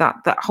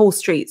 That whole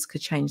streets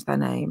could change their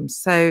names,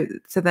 so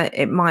that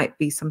it might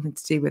be something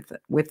to do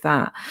with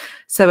that.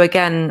 So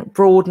again,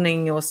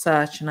 broadening your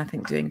search, and I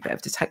think doing a bit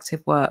of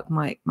detective work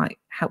might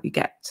help you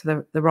get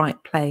to the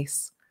right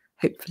place,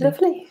 hopefully.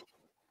 Lovely.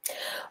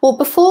 Well,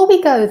 before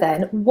we go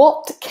then,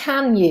 what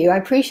can you, I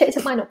appreciate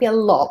it might not be a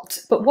lot,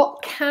 but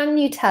what can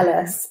you tell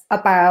us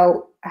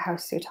about A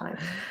House Through Time?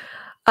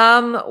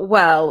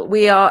 Well,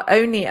 we are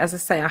only, as I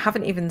say, I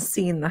haven't even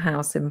seen the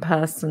house in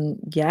person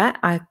yet.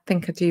 I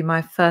think I do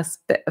my first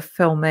bit of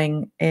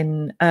filming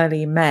in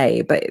early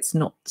May, but it's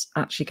not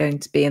actually going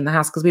to be in the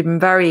house because we've been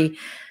very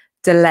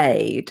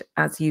delayed,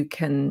 as you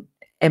can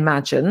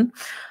imagine,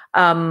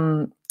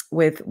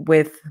 with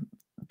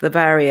the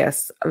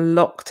various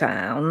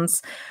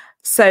lockdowns.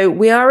 So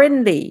we are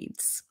in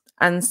Leeds,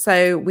 and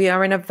so we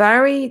are in a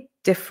very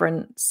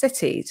different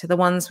city to the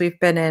ones we've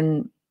been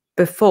in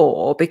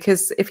before,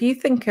 because if you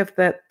think of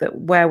the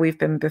where we've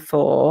been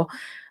before,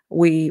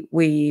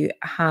 we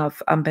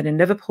have been in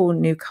Liverpool,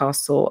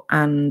 Newcastle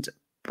and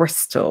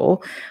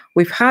Bristol.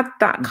 We've had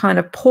that kind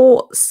of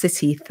port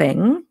city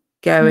thing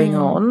going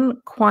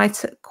on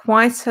quite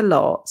a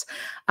lot.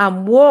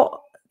 And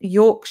what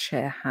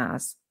Yorkshire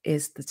has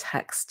is the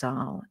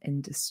textile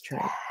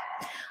industry.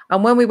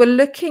 And when we were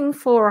looking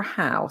for a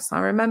house, I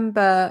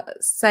remember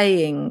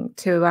saying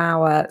to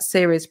our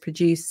series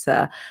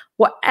producer,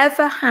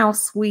 whatever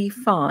house we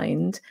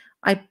find,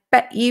 I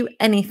bet you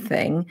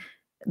anything,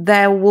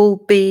 there will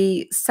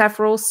be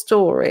several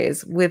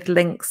stories with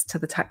links to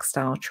the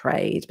textile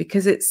trade,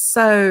 because it's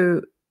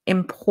so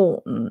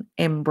important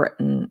in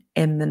Britain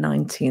in the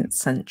 19th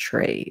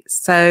century.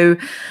 So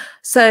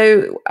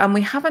and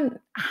we haven't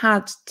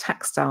had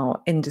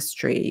textile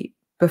industry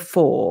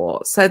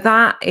before. So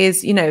that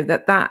is, you know,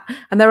 that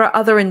and there are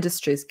other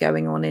industries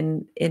going on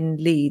in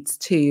Leeds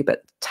too,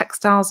 but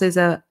textiles is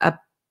a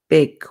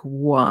big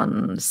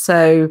one.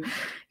 So,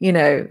 you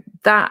know,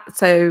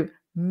 so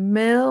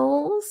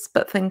mills,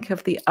 but think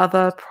of the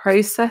other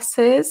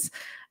processes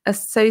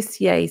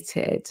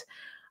associated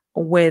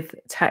with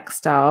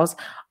textiles.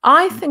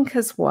 I think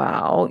as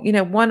well, you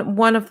know,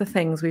 one of the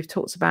things we've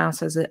talked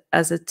about as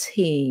a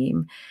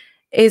team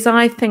is,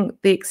 I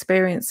think the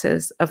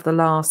experiences of the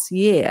last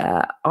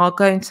year are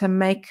going to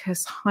make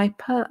us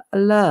hyper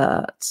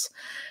alert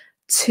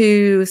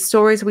to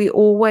stories we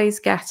always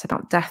get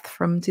about death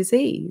from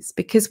disease,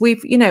 because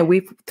we've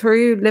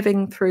through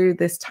living through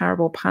this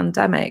terrible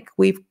pandemic,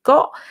 we've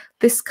got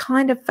this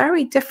kind of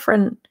very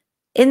different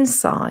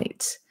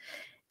insight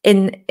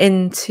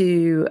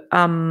into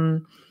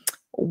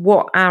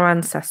what our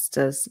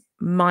ancestors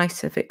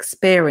might have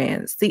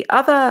experienced. The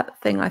other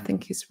thing I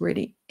think is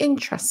really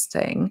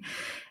interesting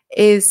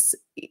is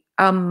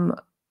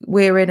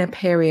we're in a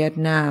period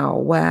now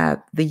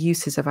where the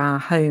uses of our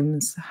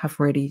homes have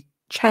really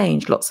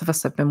changed. Lots of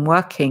us have been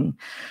working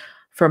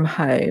from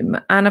home,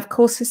 and of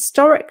course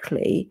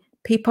historically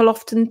people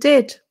often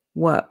did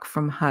work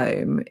from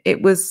home.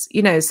 It was,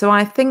 you know, so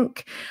I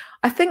think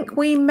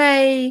we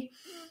may,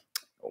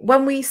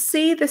 when we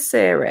see the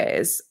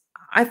series,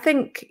 I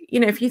think, you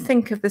know, if you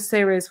think of the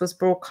series was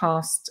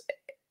broadcast,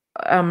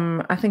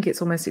 I think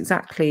it's almost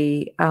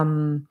exactly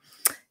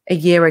a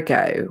year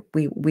ago.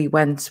 We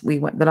went.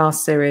 The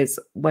last series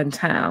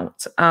went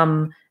out,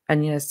 and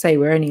you know, say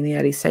we're only in the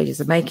early stages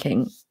of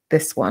making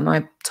this one.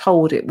 I'm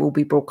told it will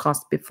be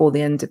broadcast before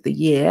the end of the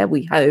year.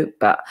 We hope,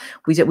 but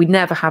we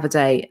never have a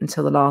date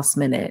until the last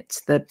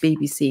minute. The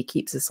BBC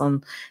keeps us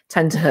on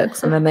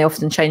tenterhooks, and then they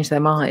often change their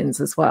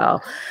minds as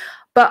well.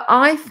 But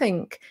I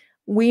think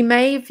we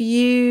may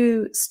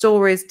view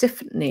stories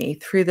differently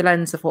through the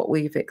lens of what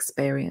we've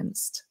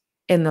experienced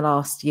in the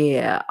last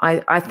year.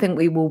 I think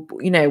we will,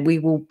 you know, we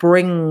will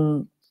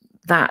bring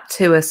that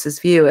to us as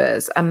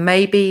viewers, and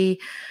maybe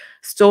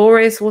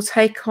stories will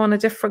take on a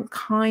different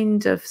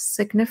kind of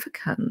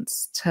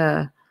significance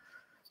to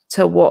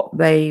what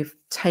they've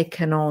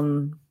taken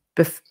on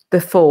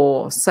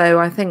before. So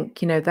I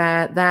think, you know,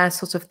 they're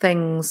sort of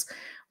things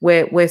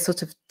we're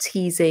sort of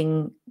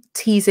teasing,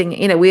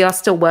 you know, we are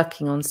still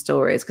working on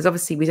stories, because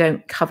obviously we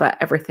don't cover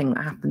everything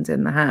that happens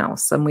in the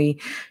house, and we,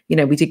 you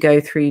know, we did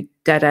go through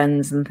dead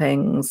ends and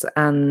things,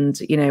 and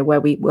you know, where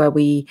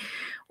we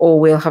or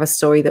we'll have a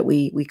story that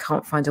we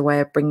can't find a way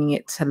of bringing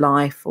it to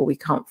life, or we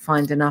can't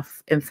find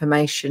enough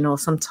information, or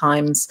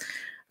sometimes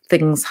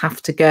things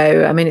have to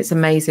go. I mean, it's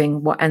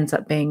amazing what ends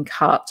up being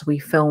cut. We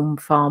film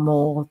far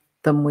more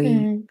than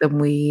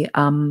we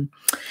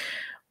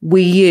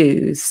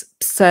use.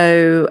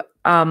 So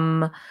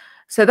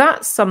so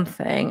that's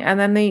something. And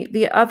then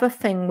the other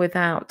thing,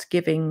 without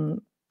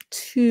giving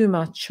too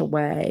much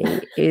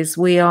away, is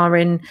we are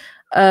in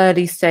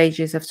early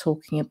stages of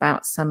talking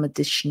about some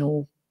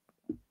additional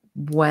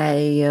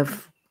way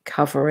of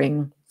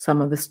covering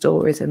some of the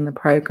stories in the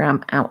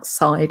programme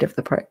outside of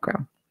the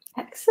programme.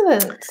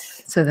 Excellent.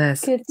 So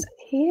there's good to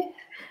hear.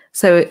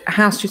 So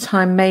House Through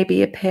Time may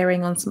be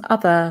appearing on some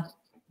other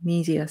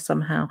media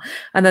somehow.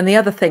 And then the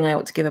other thing I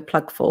ought to give a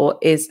plug for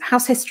is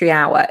House History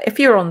Hour. If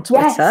you're on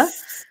Twitter,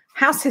 yes.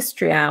 House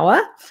History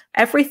Hour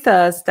every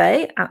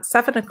Thursday at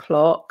 7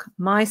 o'clock.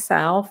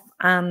 Myself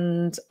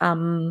and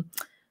I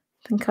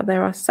think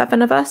there are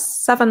 7 of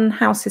us, 7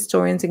 house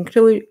historians,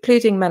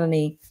 including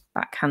Melanie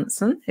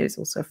Back-Hansen, who's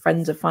also a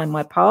friend of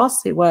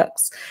Findmypast,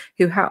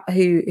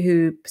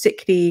 who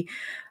particularly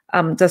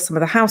does some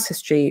of the house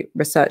history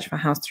research for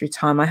House Through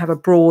Time. I have a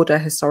broader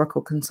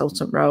historical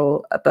consultant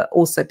role, but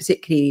also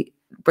particularly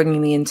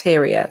bringing the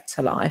interior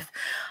to life.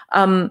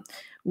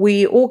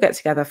 we all get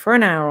together for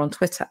an hour on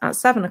Twitter at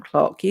 7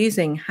 o'clock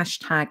using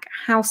hashtag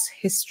House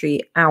History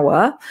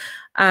Hour.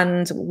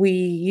 And we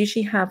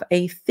usually have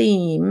a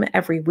theme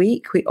every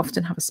week. We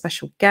often have a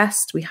special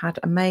guest. We had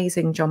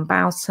amazing John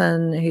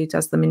Boughton, who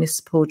does the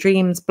Municipal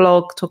Dreams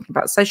blog, talking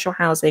about social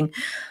housing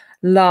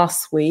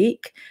last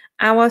week.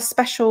 Our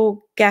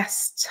special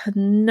guest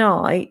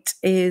tonight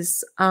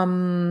is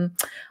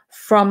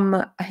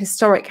from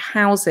Historic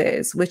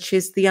Houses, which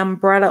is the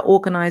umbrella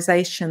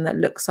organisation that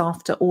looks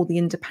after all the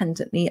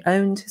independently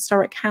owned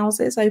historic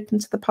houses open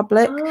to the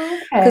public.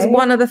 Because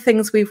one of the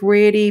things we've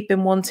really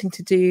been wanting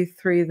to do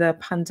through the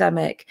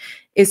pandemic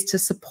is to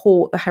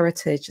support the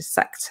heritage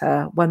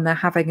sector when they're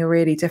having a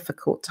really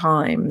difficult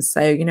time.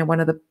 So, you know, one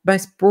of the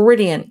most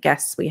brilliant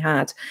guests we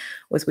had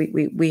was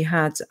we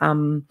had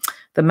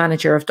the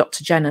manager of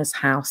Dr. Jenner's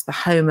house, the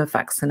home of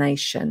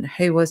vaccination,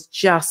 who was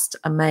just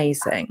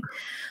amazing.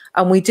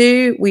 And we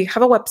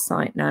have a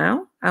website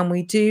now, and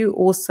we do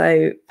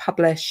also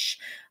publish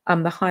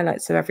the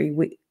highlights of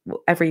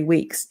every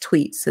week's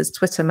tweets as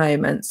Twitter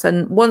moments.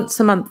 And once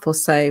a month or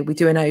so, we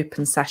do an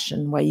open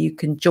session where you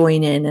can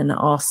join in and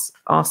ask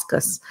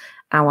us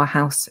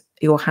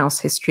your house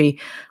history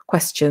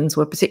questions.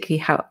 We're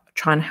particularly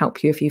trying to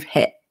help you if you've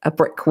hit a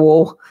brick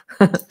wall.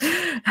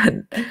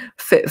 And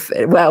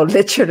well,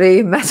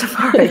 literally,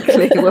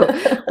 metaphorically,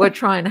 we'll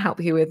try and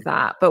help you with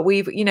that. But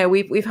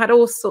we've had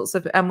all sorts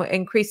of,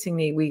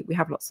 increasingly we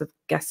have lots of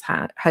guest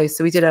hosts.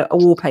 So we did a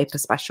wallpaper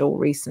special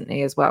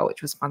recently as well,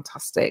 which was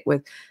fantastic,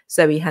 with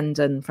Zoe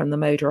Hendon from the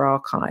Moder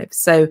Archive.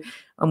 So,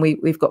 and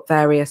we've got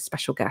various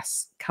special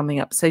guests coming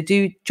up. So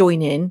do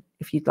join in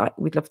if you'd like.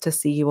 We'd love to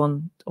see you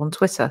on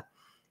Twitter.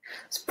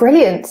 It's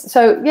brilliant.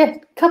 So yeah,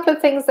 a couple of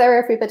things there,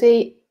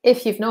 everybody.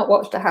 If you've not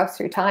watched A House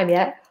Through Time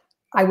yet,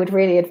 I would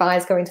really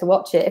advise going to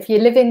watch it. If you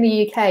live in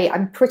the UK,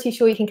 I'm pretty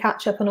sure you can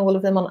catch up on all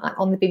of them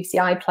on the BBC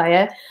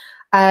iPlayer.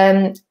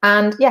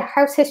 And yeah,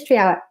 House History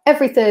Hour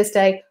every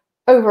Thursday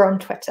over on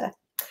Twitter.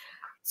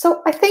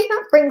 So I think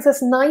that brings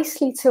us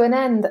nicely to an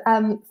end.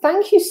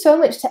 Thank you so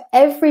much to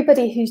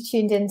everybody who's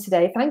tuned in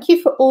today. Thank you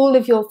for all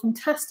of your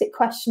fantastic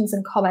questions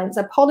and comments.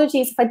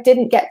 Apologies if I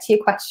didn't get to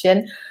your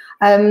question.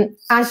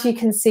 As you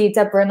can see,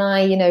 Deborah and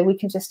I, you know, we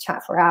can just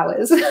chat for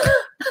hours.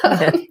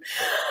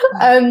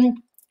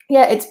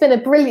 Yeah, it's been a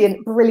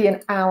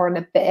brilliant hour and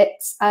a bit.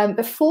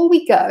 Before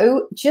we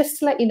go, just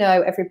to let you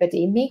know,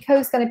 everybody,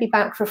 Miko's going to be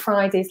back for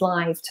Friday's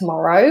Live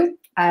tomorrow.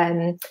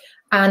 And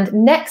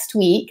next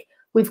week,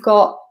 we've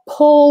got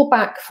Paul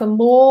back for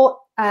more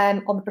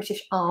on the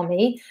British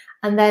Army.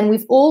 And then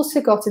we've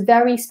also got a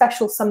very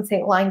special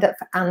something lined up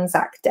for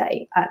Anzac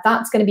Day.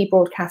 That's going to be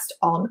broadcast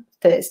on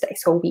Thursday,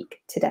 so a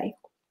week today.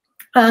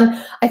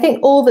 And I think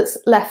all that's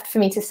left for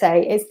me to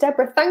say is,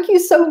 Deborah, thank you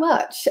so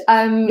much.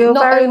 You're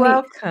very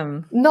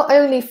welcome. Not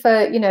only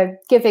for, you know,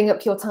 giving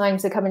up your time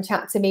to come and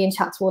chat to me and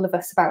chat to all of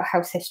us about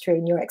house history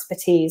and your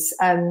expertise,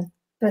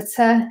 but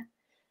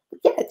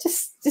yeah,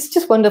 it's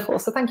just wonderful.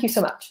 So thank you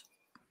so much.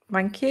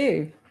 Thank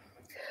you.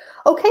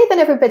 Okay then,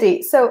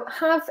 everybody. So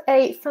have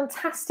a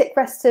fantastic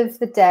rest of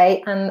the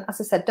day. And as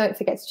I said, don't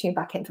forget to tune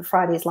back in for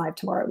Friday's Live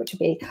tomorrow, which will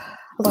be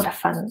a lot of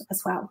fun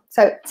as well.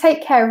 So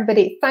take care,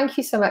 everybody. Thank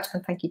you so much.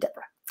 And thank you,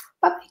 Deborah.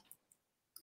 Bye-bye.